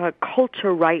this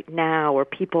culture right now where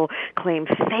people claim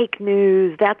fake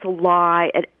news, that's a lie,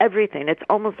 and everything. It's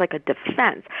almost like a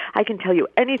defense. I can tell you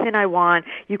anything I want.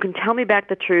 You can tell me back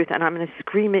the truth, and I'm going to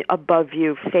scream it above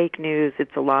you. Fake news,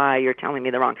 it's a lie, you're telling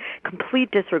me the wrong. Complete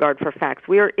disregard for facts.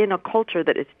 We are in a culture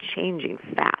that is changing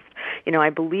fast. You know, I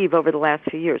believe over the last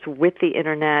few years, with the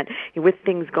internet, with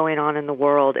things going on in the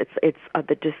world, it's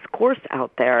the discourse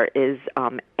out there is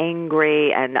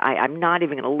angry, and I'm not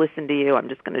even going to listen to you. I'm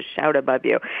just going to shout above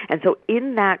you. And so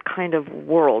in that kind of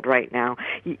world right now,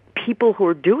 people who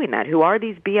are doing that, who are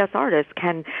these BS artists,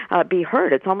 can be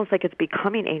heard. It's almost like it's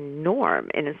becoming a norm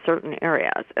in certain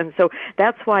areas. And so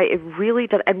that's why it really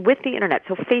does. And with the internet,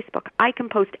 so Facebook, I can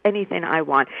post anything I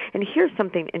want. And here's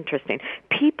something interesting.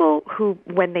 People who,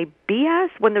 when they BS,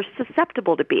 when they're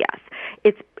susceptible to BS,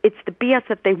 it's the BS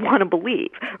that they want to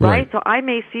believe, right? So I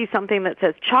may see something that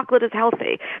says chocolate is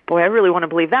healthy. Boy, I really want to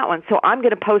believe that one. So I'm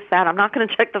going to post that. I'm not going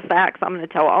to check the facts. I'm going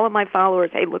to tell all of my followers,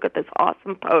 hey, look at this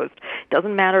awesome post.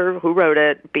 Doesn't matter who wrote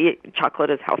it. Chocolate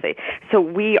is healthy. So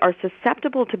we are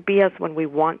susceptible to BS when we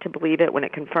want to believe it, when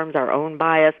it confirms our own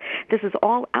bias. This is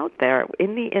all out there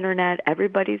in the internet.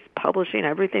 Everybody's publishing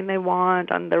everything they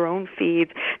want on their own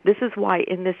feeds. This is why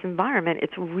in this environment,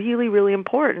 it's really, really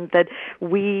important that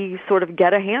we sort of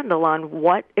get a handle on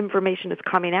what information is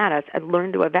coming at us and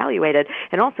learn to evaluate it.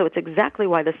 And also, it's exactly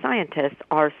why the scientists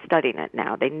are studying it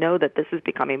now. They know that this is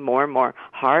becoming more and more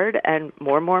hard and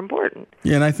more important.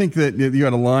 Yeah, and I think that you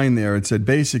had a line there. It said,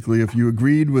 basically, if you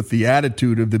agreed with the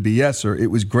attitude of the BSer, it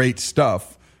was great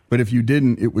stuff. But if you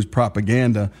didn't, it was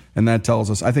propaganda. And that tells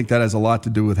us, I think that has a lot to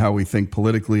do with how we think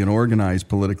politically and organize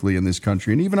politically in this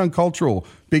country, and even on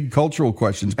big cultural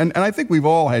questions. And I think we've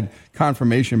all had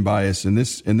confirmation bias in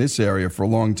this area for a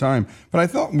long time. But I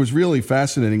thought was really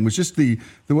fascinating was just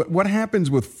what happens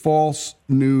with false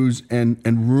news and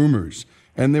rumors.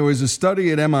 And there was a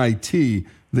study at MIT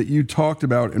that you talked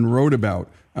about and wrote about.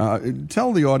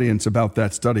 Tell the audience about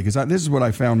that study, because this is what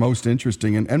I found most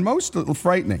interesting and most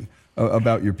frightening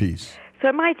about your piece. So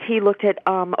MIT looked at,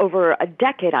 over a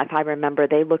decade, if I remember,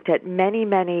 they looked at many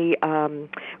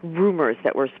rumors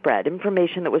that were spread,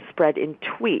 information that was spread in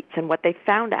tweets. And what they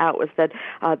found out was that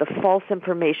the false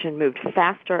information moved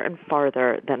faster and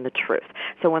farther than the truth.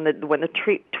 So when the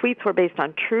tweets were based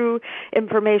on true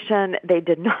information, they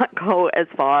did not go as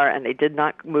far and they did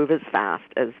not move as fast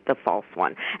as the false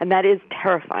one. And that is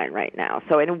terrifying right now.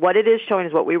 So and what it is showing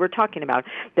is what we were talking about,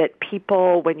 that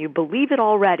people, when you believe it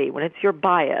already, when it's your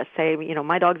bias, say,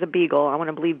 my dog's a beagle, I want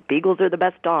to believe beagles are the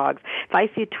best dogs. If I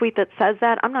see a tweet that says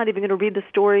that, I'm not even going to read the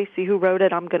story, see who wrote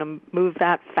it. I'm going to move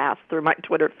that fast through my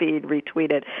Twitter feed,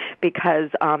 retweet it, because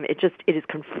it is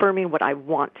confirming what I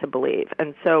want to believe.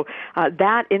 And so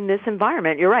that in this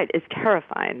environment, you're right, is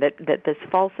terrifying, that this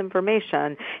false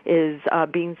information is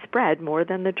being spread more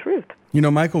than the truth.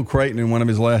 Michael Crichton, in one of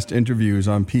his last interviews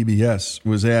on PBS,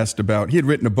 was asked about, he had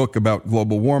written a book about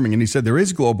global warming, and he said, there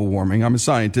is global warming. I'm a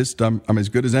scientist. I'm as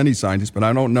good as any scientist, but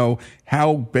I don't know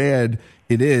how bad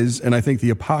it is, and I think the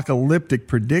apocalyptic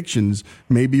predictions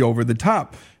may be over the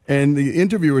top. And the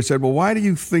interviewer said, well, why do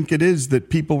you think it is that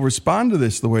people respond to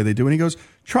this the way they do? And he goes,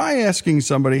 try asking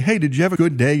somebody, hey, did you have a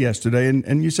good day yesterday?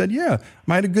 And you said, yeah,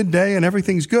 I had a good day and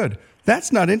everything's good.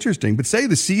 That's not interesting. But say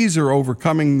the seas are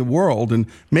overcoming the world and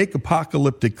make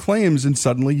apocalyptic claims, and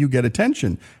suddenly you get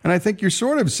attention. And I think you're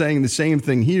sort of saying the same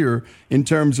thing here in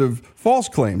terms of false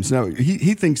claims. Now,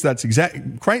 he thinks that's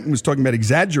Crichton was talking about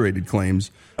exaggerated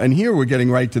claims, and here we're getting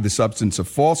right to the substance of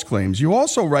false claims. You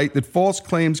also write that false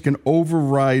claims can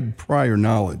override prior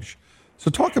knowledge. So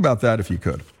talk about that if you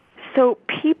could. So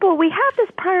we have this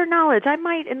prior knowledge. I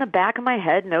might, in the back of my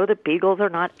head, know that beagles are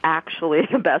not actually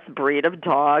the best breed of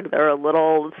dog. They're a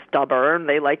little stubborn.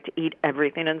 They like to eat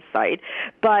everything in sight.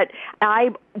 But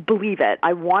I believe it.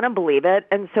 I want to believe it.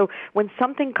 And so when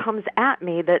something comes at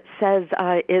me that says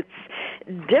it's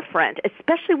different,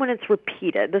 especially when it's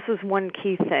repeated, this is one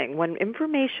key thing. When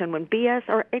BS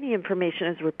or any information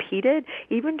is repeated,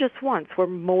 even just once, we're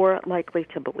more likely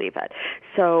to believe it.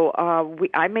 So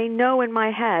I may know in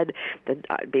my head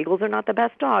that beagles are not the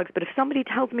best dogs, but if somebody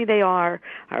tells me they are,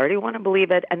 I already want to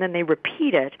believe it, and then they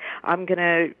repeat it, I'm going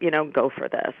to, go for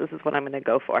this. This is what I'm going to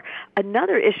go for.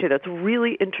 Another issue that's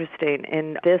really interesting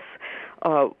in this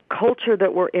culture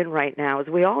that we're in right now is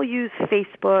we all use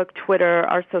Facebook, Twitter,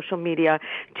 our social media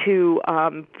to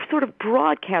sort of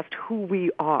broadcast who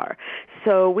we are.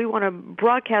 So we want to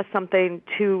broadcast something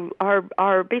to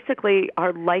our basically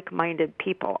our like-minded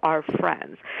people, our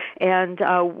friends. And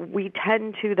we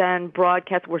tend to then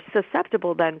broadcast, we're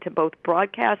susceptible then to both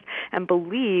broadcast and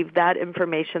believe that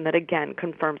information that, again,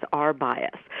 confirms our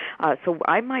bias. So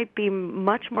I might be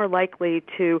much more likely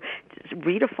to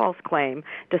read a false claim,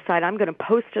 decide I'm going to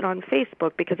post it on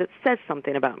Facebook because it says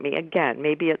something about me. Again,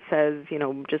 maybe it says,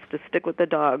 just to stick with the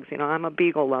dogs, I'm a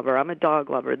beagle lover, I'm a dog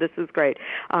lover, this is great.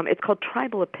 It's called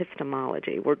tribal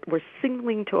epistemology. We're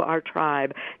signaling to our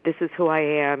tribe, this is who I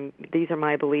am, these are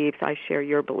my beliefs, I share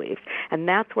your beliefs. And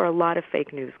that's where a lot of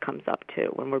fake news comes up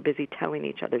too, when we're busy telling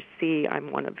each other, see,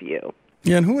 I'm one of you.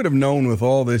 Yeah, and who would have known with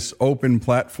all this open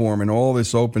platform and all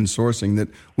this open sourcing that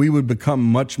we would become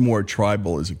much more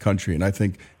tribal as a country? And I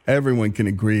think everyone can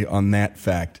agree on that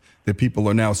fact, that people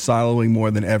are now siloing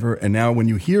more than ever. And now when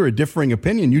you hear a differing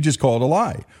opinion, you just call it a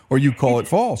lie or you call it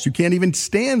false. You can't even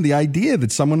stand the idea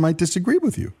that someone might disagree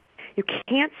with you. You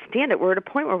can't stand it. We're at a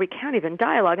point where we can't even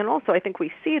dialogue. And also, I think we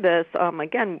see this,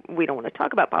 again, we don't want to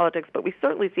talk about politics, but we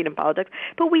certainly see it in politics.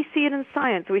 But we see it in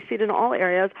science. We see it in all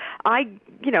areas.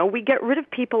 We get rid of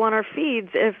people on our feeds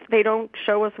if they don't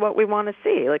show us what we want to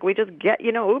see. Like, we just get,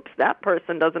 oops, that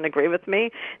person doesn't agree with me.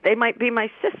 They might be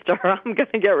my sister. I'm going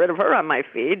to get rid of her on my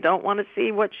feed. Don't want to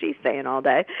see what she's saying all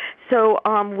day. So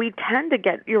we tend to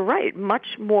get, you're right,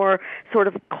 much more sort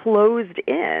of closed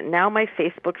in. Now my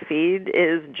Facebook feed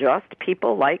is just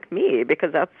people like me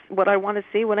because that's what I want to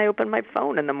see when I open my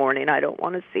phone in the morning. I don't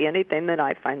want to see anything that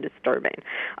I find disturbing.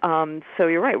 So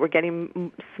you're right. We're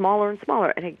getting smaller and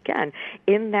smaller. And again,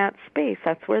 in that space,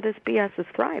 that's where this BS is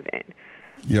thriving.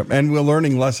 Yep, and we're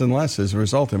learning less and less as a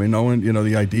result. I mean,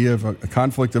 the idea of a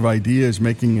conflict of ideas,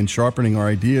 making and sharpening our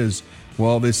ideas.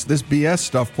 Well, this BS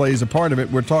stuff plays a part of it.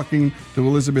 We're talking to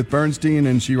Elizabeth Bernstein,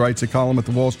 and she writes a column at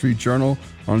the Wall Street Journal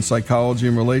on psychology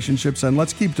and relationships. And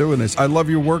let's keep doing this. I love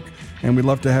your work, and we'd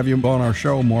love to have you on our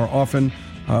show more often.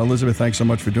 Elizabeth, thanks so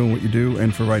much for doing what you do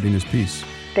and for writing this piece.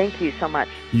 Thank you so much.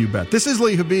 You bet. This is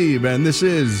Lee Habib, and this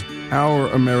is Our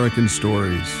American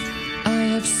Stories. I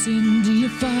have sinned, dear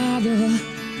Father,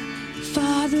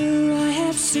 Father, I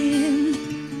have sinned.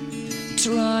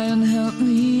 Try and help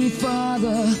me,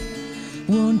 Father.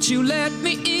 Won't you let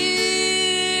me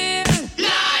in?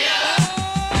 Liar!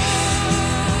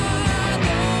 Oh,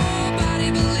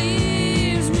 nobody believes.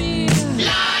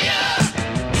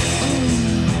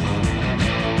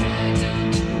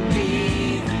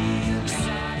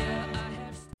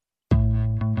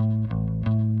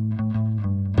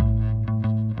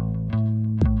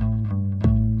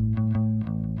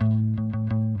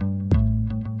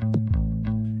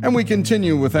 And we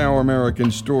continue with Our American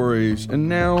Stories. And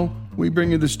now we bring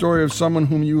you the story of someone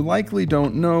whom you likely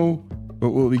don't know,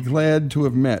 but will be glad to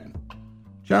have met.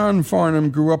 John Farnham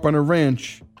grew up on a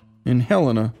ranch in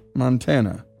Helena,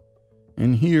 Montana.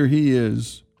 And here he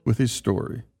is with his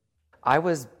story. I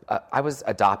was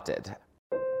adopted.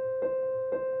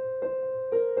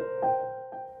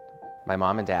 My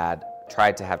mom and dad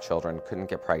tried to have children, couldn't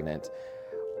get pregnant,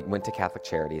 went to Catholic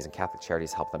Charities, and Catholic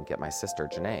Charities helped them get my sister,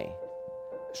 Janae.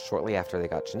 Shortly after they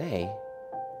got Janae,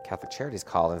 Catholic Charities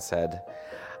called and said,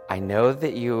 I know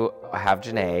that you have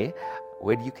Janae.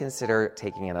 Would you consider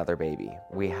taking another baby?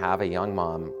 We have a young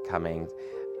mom coming,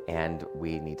 and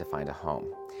we need to find a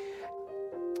home.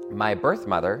 My birth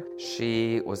mother,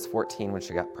 she was 14 when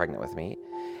she got pregnant with me.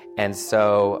 And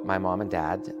so my mom and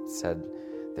dad said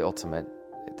the ultimate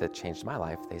that changed my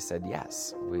life. They said,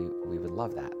 yes, we would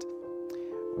love that.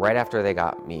 Right after they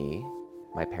got me,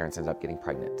 my parents ended up getting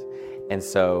pregnant. And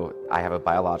so I have a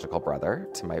biological brother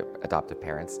to my adoptive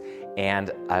parents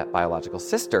and a biological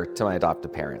sister to my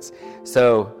adoptive parents.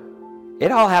 So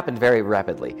it all happened very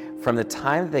rapidly. From the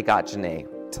time that they got Janae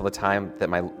till the time that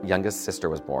my youngest sister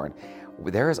was born,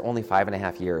 there is only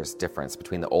 5.5 years difference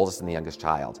between the oldest and the youngest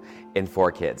child in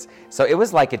 4 kids. So it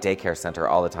was like a daycare center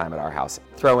all the time at our house.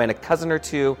 Throw in a cousin or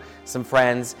two, some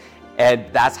friends, and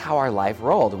that's how our life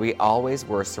rolled. We always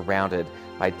were surrounded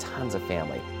by tons of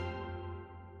family.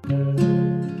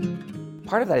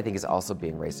 Part of that, I think, is also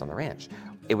being raised on the ranch.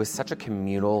 It was such a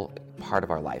communal part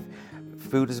of our life.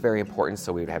 Food was very important,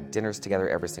 so we would have dinners together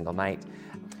every single night.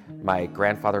 My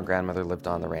grandfather and grandmother lived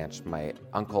on the ranch. My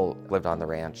uncle lived on the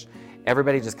ranch.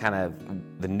 Everybody just kind of,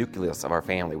 the nucleus of our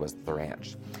family was the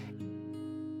ranch.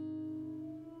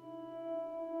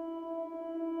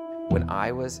 When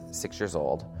I was 6 years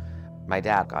old, my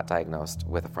dad got diagnosed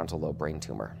with a frontal lobe brain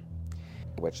tumor,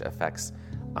 which affects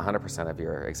 100% of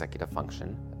your executive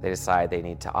function. They decide they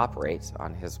need to operate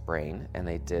on his brain, and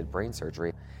they did brain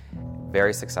surgery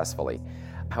very successfully.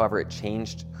 However, it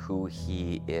changed who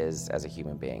he is as a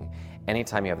human being.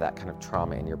 Anytime you have that kind of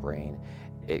trauma in your brain,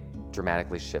 it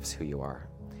dramatically shifts who you are.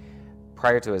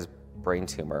 Prior to his brain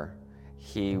tumor,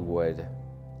 he would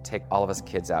take all of us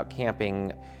kids out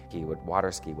camping. He would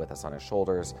water ski with us on his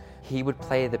shoulders. He would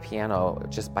play the piano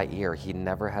just by ear. He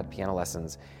never had piano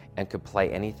lessons and could play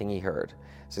anything he heard.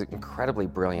 He's an incredibly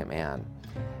brilliant man.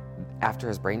 After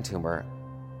his brain tumor,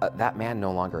 that man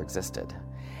no longer existed.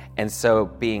 And so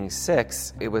being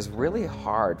 6, it was really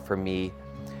hard for me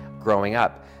growing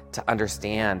up to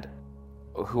understand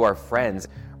who our friends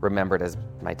remembered as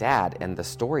my dad and the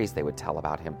stories they would tell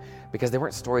about him, because they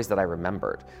weren't stories that I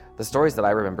remembered. The stories that I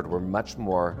remembered were much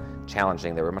more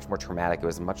challenging. They were much more traumatic. It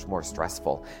was much more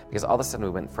stressful, because all of a sudden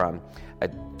we went from a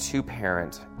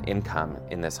 2-parent income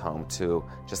in this home to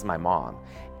just my mom.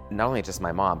 Not only just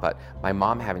my mom, but my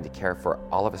mom having to care for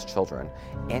all of his children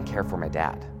and care for my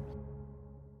dad.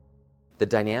 The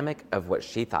dynamic of what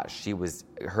she thought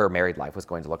her married life was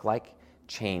going to look like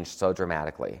changed so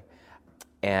dramatically.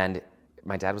 And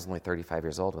my dad was only 35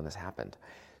 years old when this happened.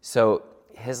 So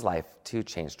his life, too,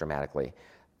 changed dramatically.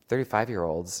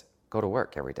 35-year-olds go to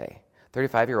work every day.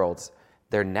 35-year-olds,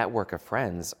 their network of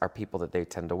friends are people that they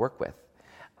tend to work with.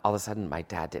 All of a sudden, my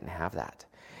dad didn't have that.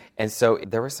 And so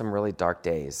there were some really dark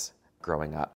days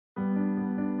growing up.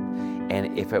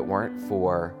 And if it weren't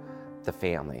for the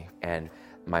family and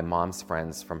my mom's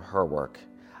friends from her work,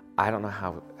 I don't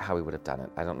know how we would have done it.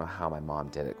 I don't know how my mom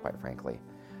did it, quite frankly.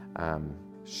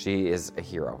 She is a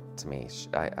hero to me.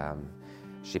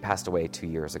 She passed away 2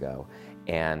 years ago,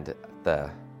 and the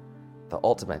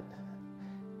ultimate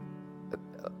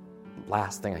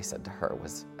last thing I said to her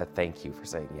was a thank you for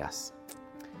saying yes.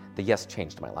 The yes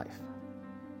changed my life.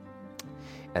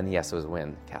 And the yes was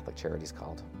when Catholic Charities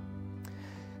called.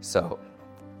 So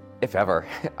if ever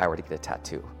I were to get a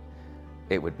tattoo,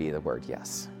 it would be the word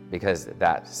yes, because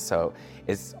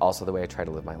it's also the way I try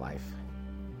to live my life.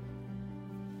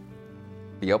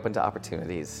 Be open to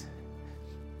opportunities.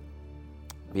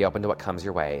 Be open to what comes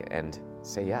your way and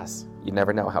say yes. You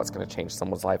never know how it's going to change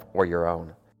someone's life or your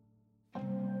own.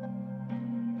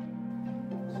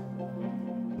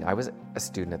 I was a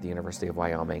student at the University of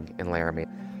Wyoming in Laramie,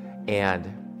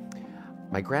 and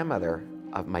my grandmother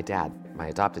of my dad, my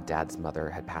adopted dad's mother,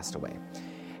 had passed away.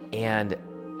 And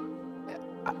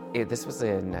this was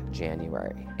in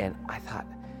January, and I thought,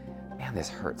 man, this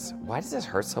hurts. Why does this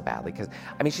hurt so badly? Because,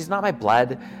 I mean, she's not my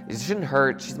blood. It shouldn't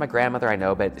hurt. She's my grandmother, I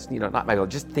know, but, not my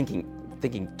blood. Just thinking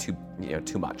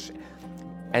too much.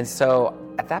 And so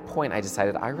at that point, I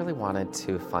decided I really wanted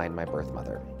to find my birth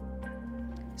mother.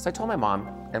 So I told my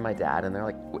mom and my dad, and they're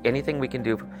like, anything we can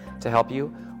do to help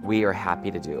you, we are happy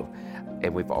to do.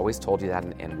 And we've always told you that,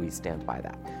 and we stand by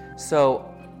that.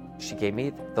 So she gave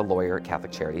me the lawyer at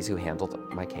Catholic Charities who handled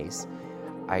my case.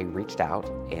 I reached out,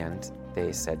 and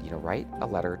they said, write a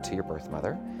letter to your birth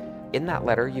mother. In that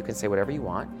letter, you can say whatever you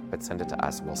want, but send it to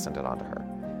us. We'll send it on to her.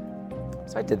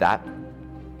 So I did that,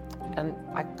 and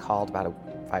I called about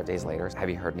 5 days later. Have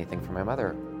you heard anything from my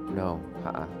mother? No,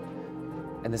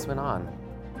 And this went on.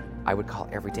 I would call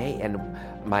every day, and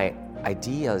my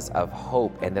ideas of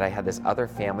hope and that I had this other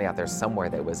family out there somewhere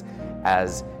that was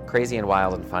as crazy and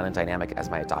wild and fun and dynamic as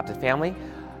my adopted family,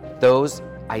 those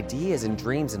ideas and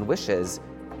dreams and wishes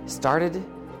started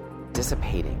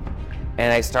dissipating.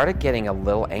 And I started getting a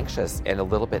little anxious and a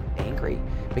little bit angry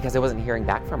because I wasn't hearing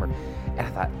back from her. And I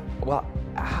thought, well,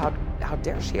 how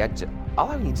dare she?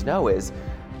 All I need to know is,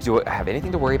 do I have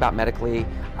anything to worry about medically?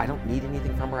 I don't need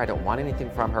anything from her. I don't want anything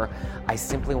from her. I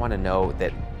simply want to know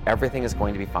that everything is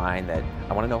going to be fine, that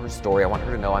I want to know her story. I want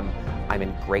her to know I'm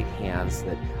in great hands,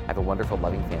 that I have a wonderful,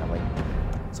 loving family.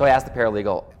 So I asked the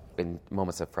paralegal in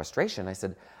moments of frustration, I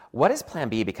said, what is plan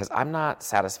B? Because I'm not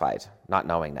satisfied not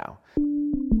knowing now.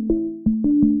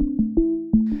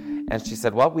 And she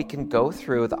said, well, we can go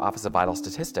through the Office of Vital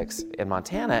Statistics in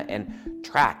Montana and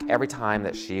track every time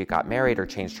that she got married or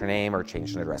changed her name or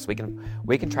changed an address. We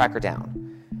can track her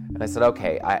down. And I said,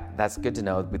 okay, that's good to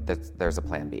know that there's a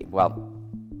plan B. Well,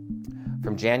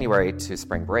 from January to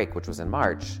spring break, which was in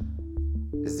March,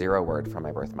 0 word from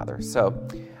my birth mother. So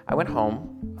I went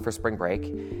home for spring break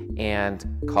and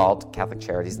called Catholic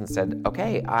Charities and said,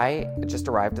 okay, I just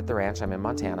arrived at the ranch. I'm in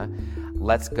Montana.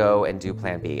 Let's go and do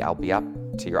plan B. I'll be up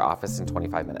to your office in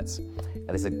 25 minutes. And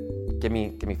they said, give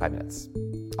me 5 minutes.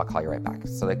 I'll call you right back.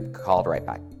 So they called right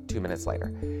back 2 minutes later.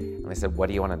 And they said, what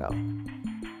do you want to know?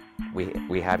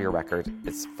 We have your record.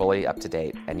 It's fully up to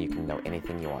date, and you can know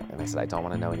anything you want. And I said, I don't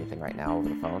want to know anything right now over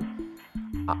the phone.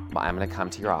 I'm going to come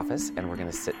to your office, and we're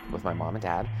going to sit with my mom and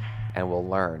dad, and we'll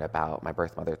learn about my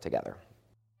birth mother together.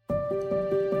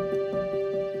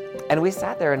 And we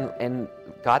sat there and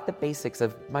got the basics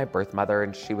of my birth mother,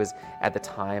 and she was, at the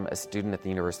time, a student at the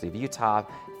University of Utah,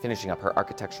 finishing up her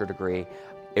architecture degree.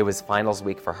 It was finals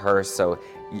week for her, so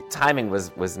timing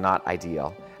was not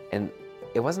ideal. And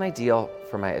it wasn't ideal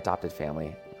for my adopted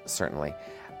family, certainly.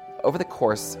 Over the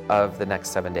course of the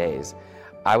next 7 days,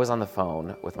 I was on the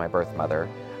phone with my birth mother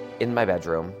in my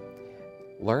bedroom,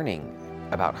 learning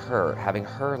about her, having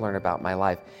her learn about my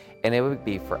life, and it would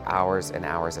be for hours and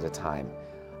hours at a time.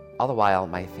 All the while,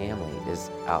 my family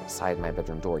is outside my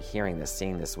bedroom door, hearing this,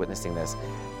 seeing this, witnessing this,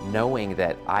 knowing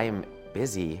that I am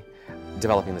busy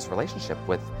developing this relationship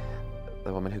with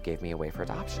the woman who gave me away for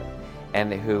adoption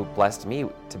and who blessed me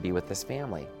to be with this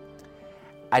family.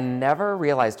 I never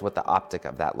realized what the optic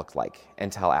of that looked like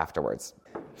until afterwards.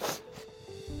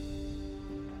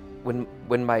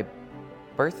 When my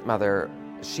birth mother,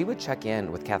 she would check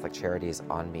in with Catholic Charities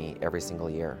on me every single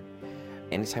year.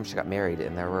 Anytime she got married,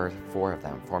 and there were 4 of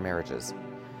them, 4 marriages.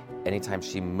 Anytime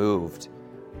she moved,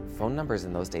 phone numbers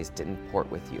in those days didn't port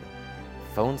with you.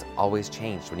 Phones always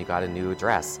changed when you got a new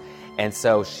address. And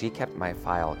so she kept my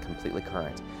file completely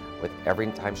current with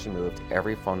every time she moved,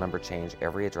 every phone number change,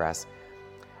 every address.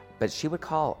 But she would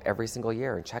call every single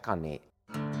year and check on me.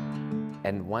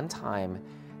 And one time,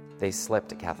 they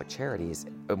slipped at Catholic Charities.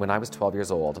 When I was 12 years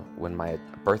old, when my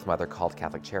birth mother called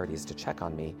Catholic Charities to check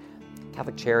on me,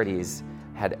 Catholic Charities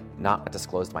had not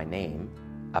disclosed my name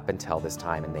up until this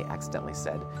time, and they accidentally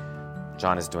said,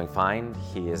 John is doing fine,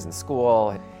 he is in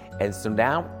school. And so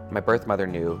now my birth mother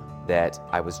knew that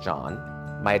I was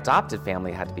John. My adopted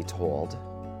family had to be told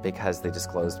because they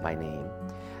disclosed my name.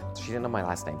 She didn't know my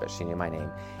last name, but she knew my name.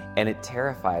 And it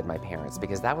terrified my parents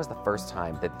because that was the first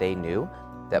time that they knew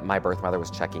that my birth mother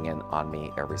was checking in on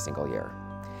me every single year.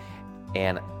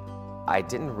 And I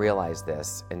didn't realize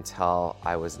this until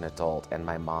I was an adult and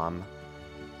my mom,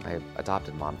 my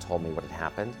adopted mom, told me what had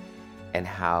happened and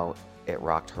how it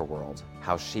rocked her world,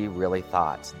 how she really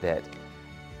thought that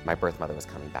my birth mother was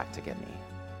coming back to get me.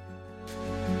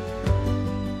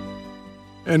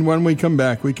 And when we come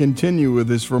back, we continue with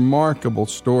this remarkable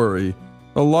story,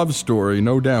 a love story,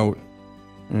 no doubt,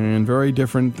 and very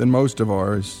different than most of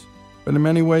ours, but in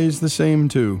many ways the same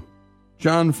too.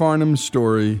 John Farnham's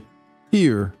story,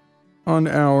 here on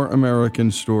Our American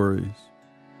Stories.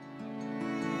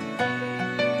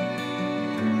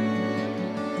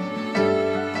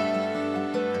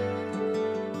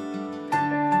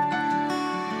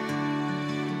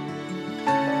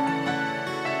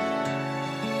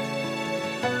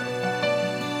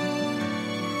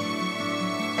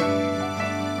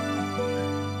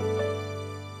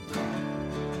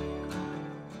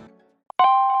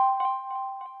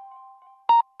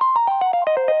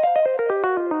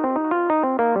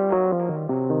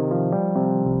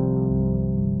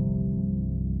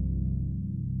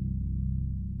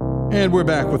 And we're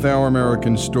back with Our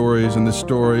American Stories and the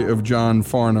story of John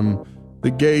Farnham,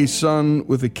 the gay son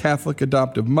with a Catholic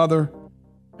adoptive mother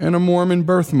and a Mormon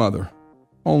birth mother.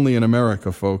 Only in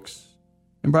America, folks.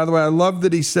 And by the way, I love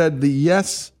that he said the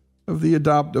yes of the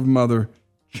adoptive mother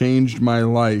changed my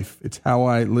life. It's how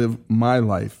I live my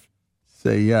life.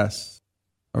 Say yes.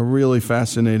 A really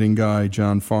fascinating guy,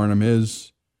 John Farnham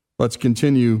is. Let's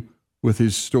continue with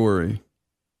his story.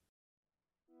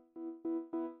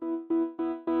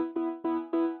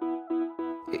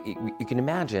 You can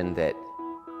imagine that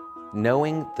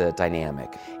knowing the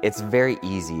dynamic, it's very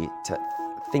easy to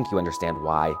think you understand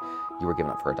why you were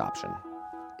given up for adoption.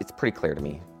 It's pretty clear to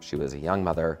me. She was a young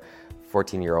mother,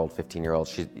 14-year-old, 15-year-old.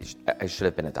 I should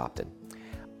have been adopted.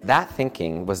 That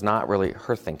thinking was not really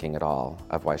her thinking at all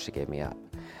of why she gave me up.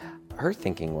 Her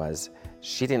thinking was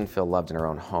she didn't feel loved in her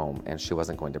own home and she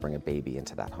wasn't going to bring a baby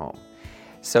into that home.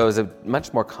 So it was a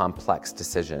much more complex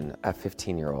decision, a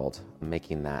 15-year-old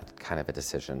making that kind of a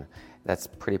decision. That's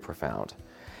pretty profound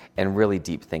and really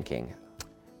deep thinking.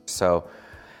 So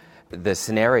the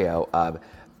scenario of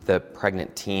the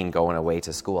pregnant teen going away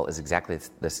to school is exactly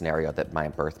the scenario that my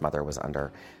birth mother was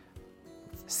under.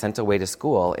 Sent away to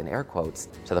school, in air quotes,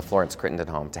 to the Florence Crittenden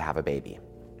home to have a baby.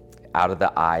 Out of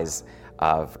the eyes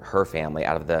of her family,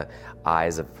 out of the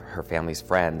eyes of her family's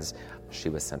friends, she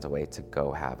was sent away to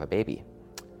go have a baby.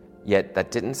 Yet that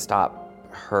didn't stop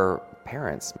her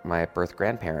parents, my birth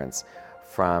grandparents,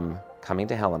 from coming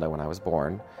to Helena when I was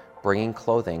born, bringing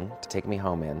clothing to take me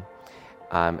home in,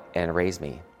 and raise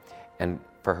me. And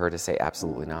for her to say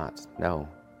absolutely not, no.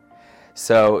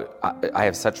 So I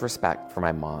have such respect for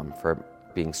my mom for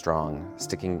being strong,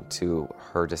 sticking to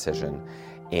her decision,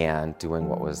 and doing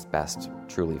what was best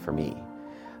truly for me.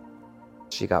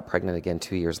 She got pregnant again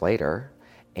 2 years later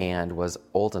and was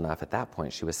old enough at that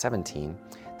point, she was 17,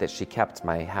 that she kept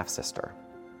my half-sister.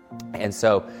 And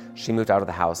so she moved out of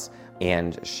the house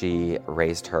and she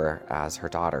raised her as her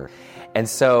daughter. And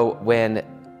so when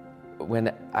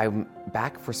I'm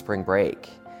back for spring break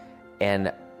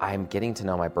and I'm getting to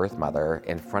know my birth mother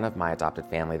in front of my adopted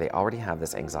family, they already have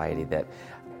this anxiety that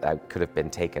I could have been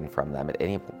taken from them at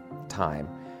any time.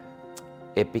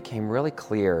 It became really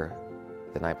clear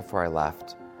the night before I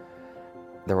left,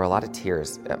 there were a lot of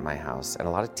tears at my house and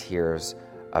a lot of tears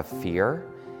of fear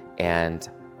and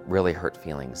really hurt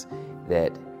feelings.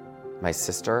 That my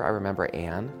sister, I remember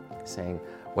Anne saying,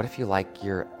 what if you like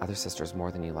your other sisters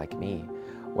more than you like me?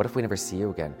 What if we never see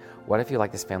you again? What if you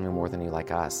like this family more than you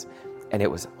like us? And it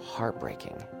was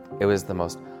heartbreaking. It was the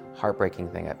most heartbreaking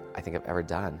thing I think I've ever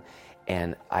done.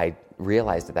 And I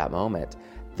realized at that moment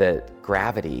the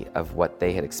gravity of what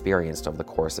they had experienced over the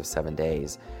course of 7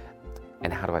 days.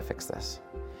 And how do I fix this?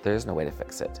 There's no way to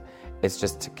fix it. It's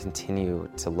just to continue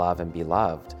to love and be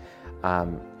loved.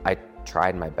 I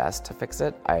tried my best to fix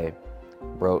it. I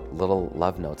wrote little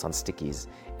love notes on stickies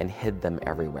and hid them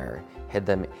everywhere. Hid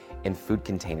them in food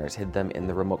containers, hid them in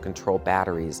the remote control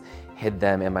batteries, hid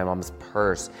them in my mom's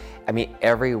purse. I mean,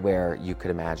 everywhere you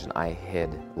could imagine, I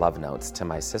hid love notes to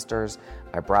my sisters,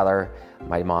 my brother,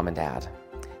 my mom and dad,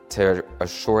 to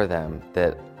assure them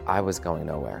that I was going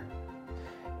nowhere.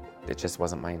 It just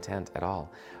wasn't my intent at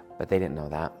all. But they didn't know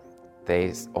that.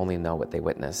 They only know what they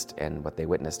witnessed, and what they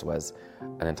witnessed was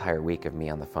an entire week of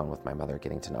me on the phone with my mother,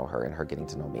 getting to know her and her getting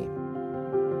to know me.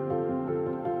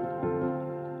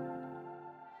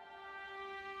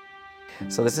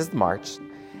 So this is March,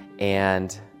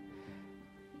 and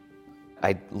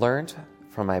I learned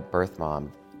from my birth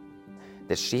mom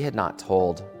that she had not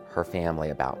told her family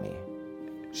about me.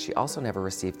 She also never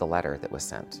received the letter that was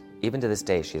sent. Even to this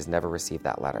day, she has never received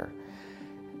that letter.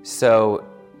 So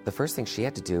the first thing she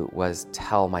had to do was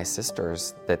tell my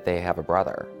sisters that they have a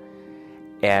brother.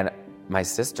 And my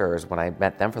sisters, when I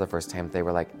met them for the first time, they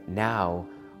were like, now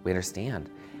we understand.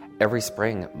 Every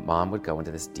spring, Mom would go into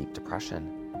this deep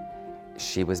depression.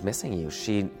 She was missing you.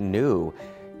 She knew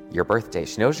your birthday.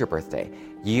 She knows your birthday.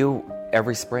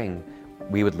 Every spring,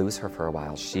 we would lose her for a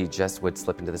while. She just would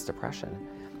slip into this depression.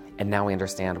 And now we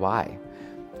understand why.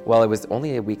 Well, it was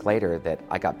only a week later that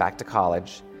I got back to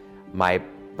college. My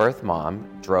birth mom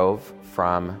drove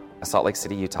from Salt Lake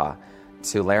City, Utah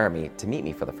to Laramie to meet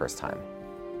me for the first time.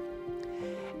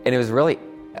 And it was really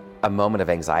a moment of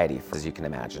anxiety, as you can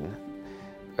imagine.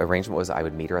 Arrangement was I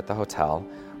would meet her at the hotel.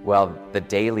 Well, the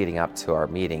day leading up to our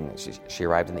meeting, she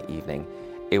arrived in the evening.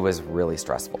 It was really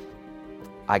stressful.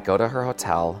 I go to her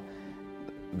hotel.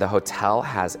 The hotel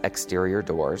has exterior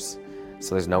doors,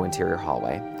 so there's no interior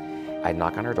hallway. I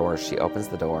knock on her door. She opens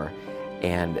the door,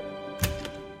 and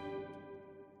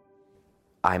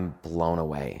I'm blown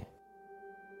away.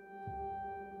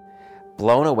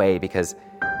 Blown away because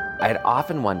I had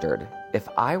often wondered if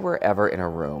I were ever in a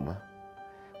room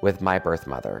with my birth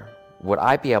mother, would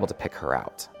I be able to pick her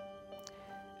out?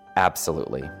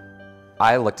 Absolutely.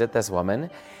 I looked at this woman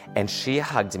and she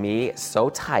hugged me so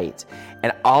tight,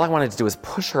 and all I wanted to do was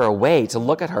push her away to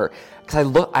look at her,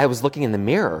 because I was looking in the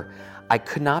mirror. I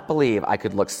could not believe I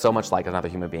could look so much like another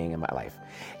human being in my life.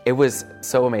 It was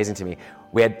so amazing to me.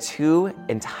 We had two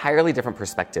entirely different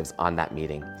perspectives on that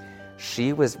meeting.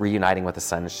 She was reuniting with a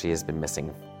son she has been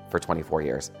missing for 24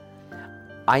 years.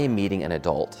 I am meeting an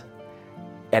adult,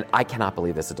 and I cannot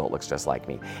believe this adult looks just like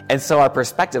me. And so our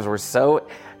perspectives were so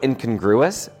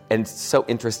incongruous and so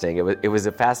interesting. It was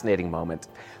a fascinating moment.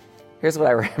 Here's what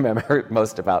I remember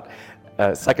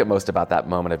second most about that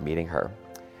moment of meeting her.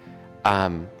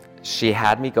 She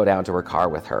had me go down to her car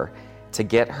with her to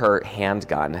get her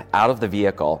handgun out of the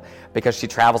vehicle, because she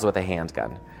travels with a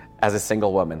handgun as a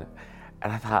single woman.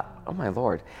 And I thought, oh my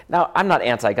Lord. Now, I'm not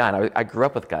anti-gun. I grew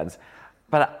up with guns.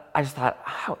 But I just thought,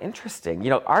 how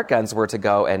interesting. Our guns were to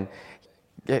go and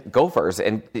get gophers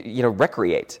and,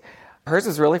 recreate. Hers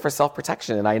was really for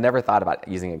self-protection, and I never thought about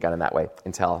using a gun in that way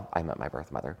until I met my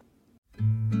birth mother.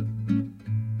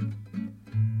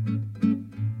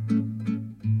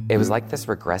 It was like this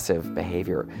regressive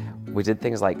behavior. We did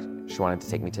things like she wanted to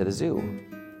take me to the zoo.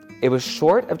 It was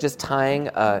short of just tying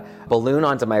a balloon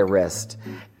onto my wrist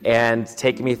and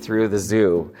taking me through the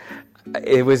zoo.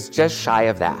 It was just shy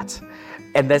of that.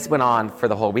 And this went on for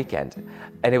the whole weekend.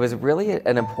 And it was really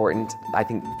an important, I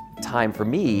think, time for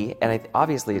me, and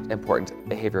obviously an important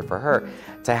behavior for her,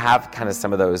 to have kind of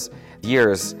some of those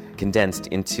years condensed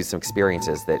into some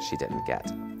experiences that she didn't get.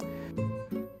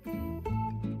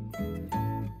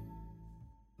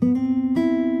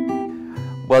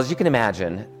 Well, as you can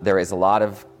imagine, there is a lot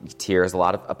of tears, a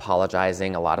lot of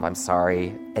apologizing, a lot of I'm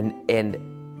sorry, and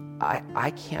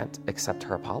I can't accept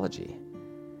her apology.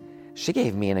 She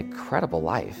gave me an incredible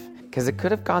life, because it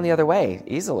could have gone the other way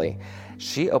easily.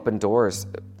 She opened doors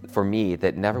for me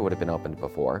that never would have been opened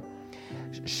before.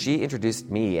 She introduced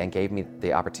me and gave me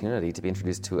the opportunity to be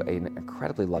introduced to an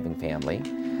incredibly loving family.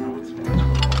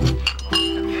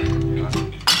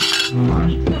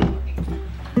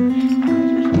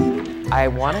 I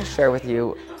want to share with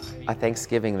you a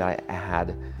Thanksgiving that I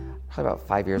had probably about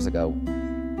 5 years ago.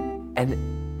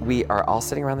 And we are all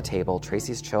sitting around the table,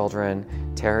 Tracy's children,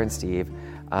 Tara and Steve,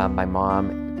 my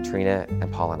mom, Trina,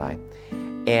 and Paul and I.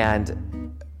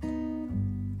 And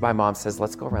my mom says,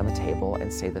 let's go around the table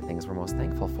and say the things we're most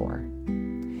thankful for.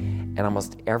 And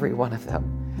almost every one of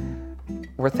them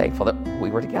were thankful that we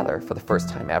were together for the first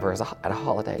time ever at a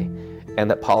holiday, and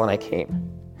that Paul and I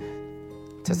came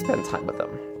to spend time with them.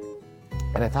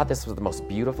 And I thought this was the most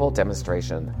beautiful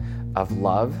demonstration of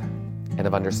love and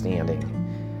of understanding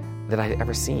that I'd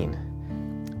ever seen.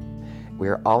 We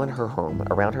were all in her home,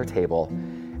 around her table,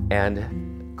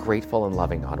 and grateful and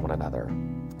loving on one another.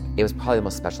 It was probably the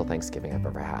most special Thanksgiving I've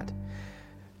ever had.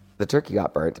 The turkey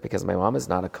got burnt because my mom is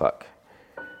not a cook.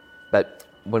 But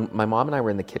when my mom and I were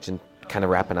in the kitchen kind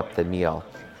of wrapping up the meal,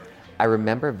 I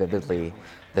remember vividly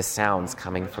the sounds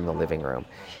coming from the living room.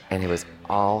 And it was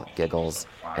all giggles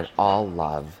and all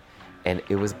love, and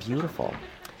it was beautiful.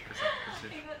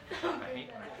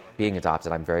 Being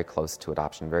adopted, I'm very close to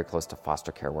adoption, very close to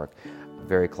foster care work,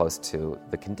 very close to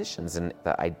the conditions and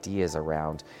the ideas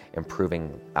around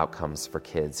improving outcomes for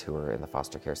kids who are in the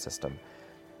foster care system.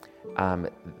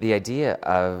 The idea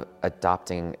of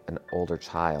adopting an older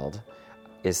child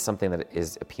is something that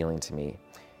is appealing to me,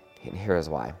 and here is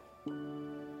why.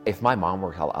 If my mom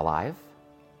were alive,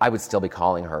 I would still be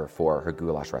calling her for her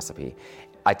goulash recipe.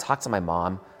 I talk to my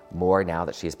mom more now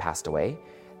that she has passed away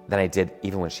than I did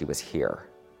even when she was here.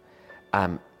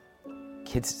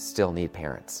 Kids still need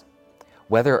parents.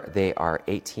 Whether they are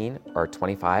 18 or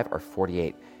 25 or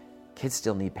 48, kids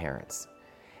still need parents.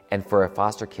 And for a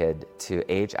foster kid to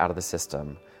age out of the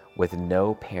system with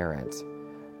no parent,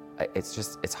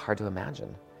 it's hard to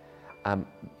imagine.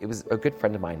 It was a good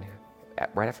friend of mine,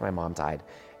 right after my mom died,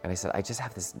 and I said, I just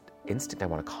have this instinct I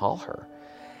want to call her.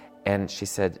 And she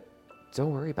said,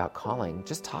 don't worry about calling,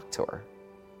 just talk to her.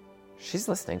 She's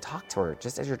listening, talk to her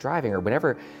just as you're driving or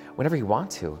whenever you want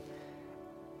to.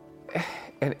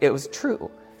 And it was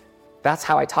true. That's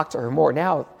how I talk to her more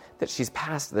now that she's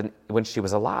passed than when she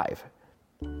was alive.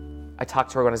 I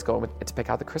talked to her when I was going to pick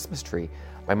out the Christmas tree.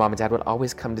 My mom and dad would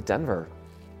always come to Denver.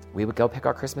 We would go pick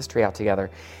our Christmas tree out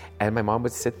together, and my mom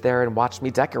would sit there and watch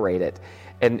me decorate it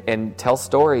and tell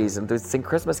stories and sing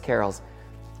Christmas carols.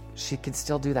 She could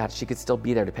still do that. She could still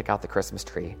be there to pick out the Christmas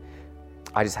tree.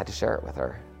 I just had to share it with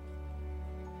her.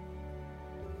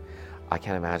 I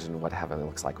can't imagine what heaven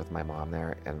looks like with my mom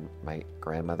there and my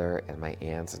grandmother and my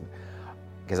aunts and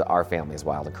because our family is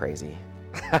wild and crazy.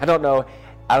 I don't know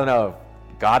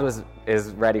if God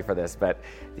is ready for this, but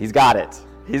he's got it.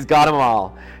 He's got them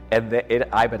all. And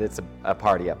I bet it's a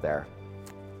party up there.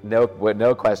 No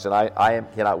question. I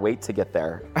cannot wait to get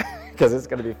there because it's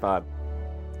going to be fun.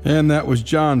 And that was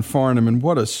John Farnham, and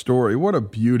what a story. What a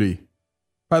beauty.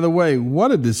 By the way,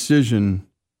 what a decision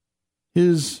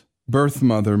his birth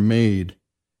mother made.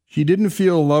 She didn't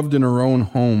feel loved in her own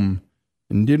home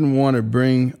and didn't want to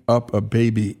bring up a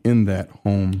baby in that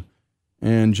home.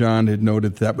 And John had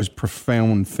noted that was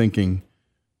profound thinking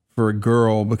for a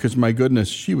girl because, my goodness,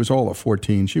 she was all of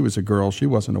 14. She was a girl. She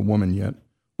wasn't a woman yet.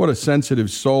 What a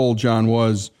sensitive soul John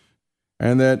was.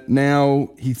 And that now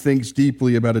he thinks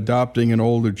deeply about adopting an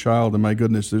older child. And my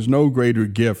goodness, there's no greater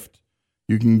gift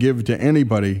you can give to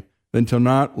anybody than to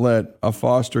not let a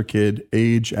foster kid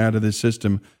age out of the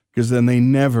system, because then they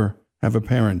never have a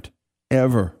parent,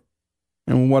 ever.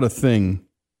 And what a thing.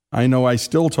 I know I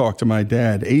still talk to my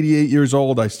dad. 88 years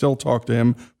old, I still talk to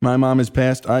him. My mom has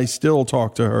passed. I still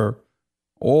talk to her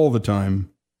all the time.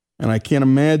 And I can't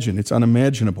imagine, it's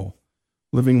unimaginable,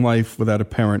 living life without a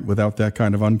parent, without that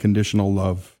kind of unconditional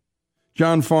love.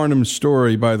 John Farnham's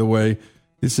story, by the way,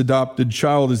 this adopted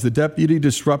child is the deputy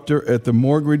disruptor at the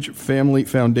Mortgage Family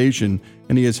Foundation,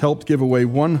 and he has helped give away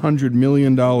 $100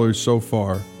 million so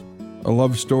far. A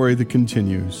love story that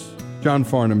continues. John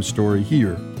Farnham's story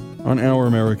here on Our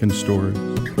American Stories.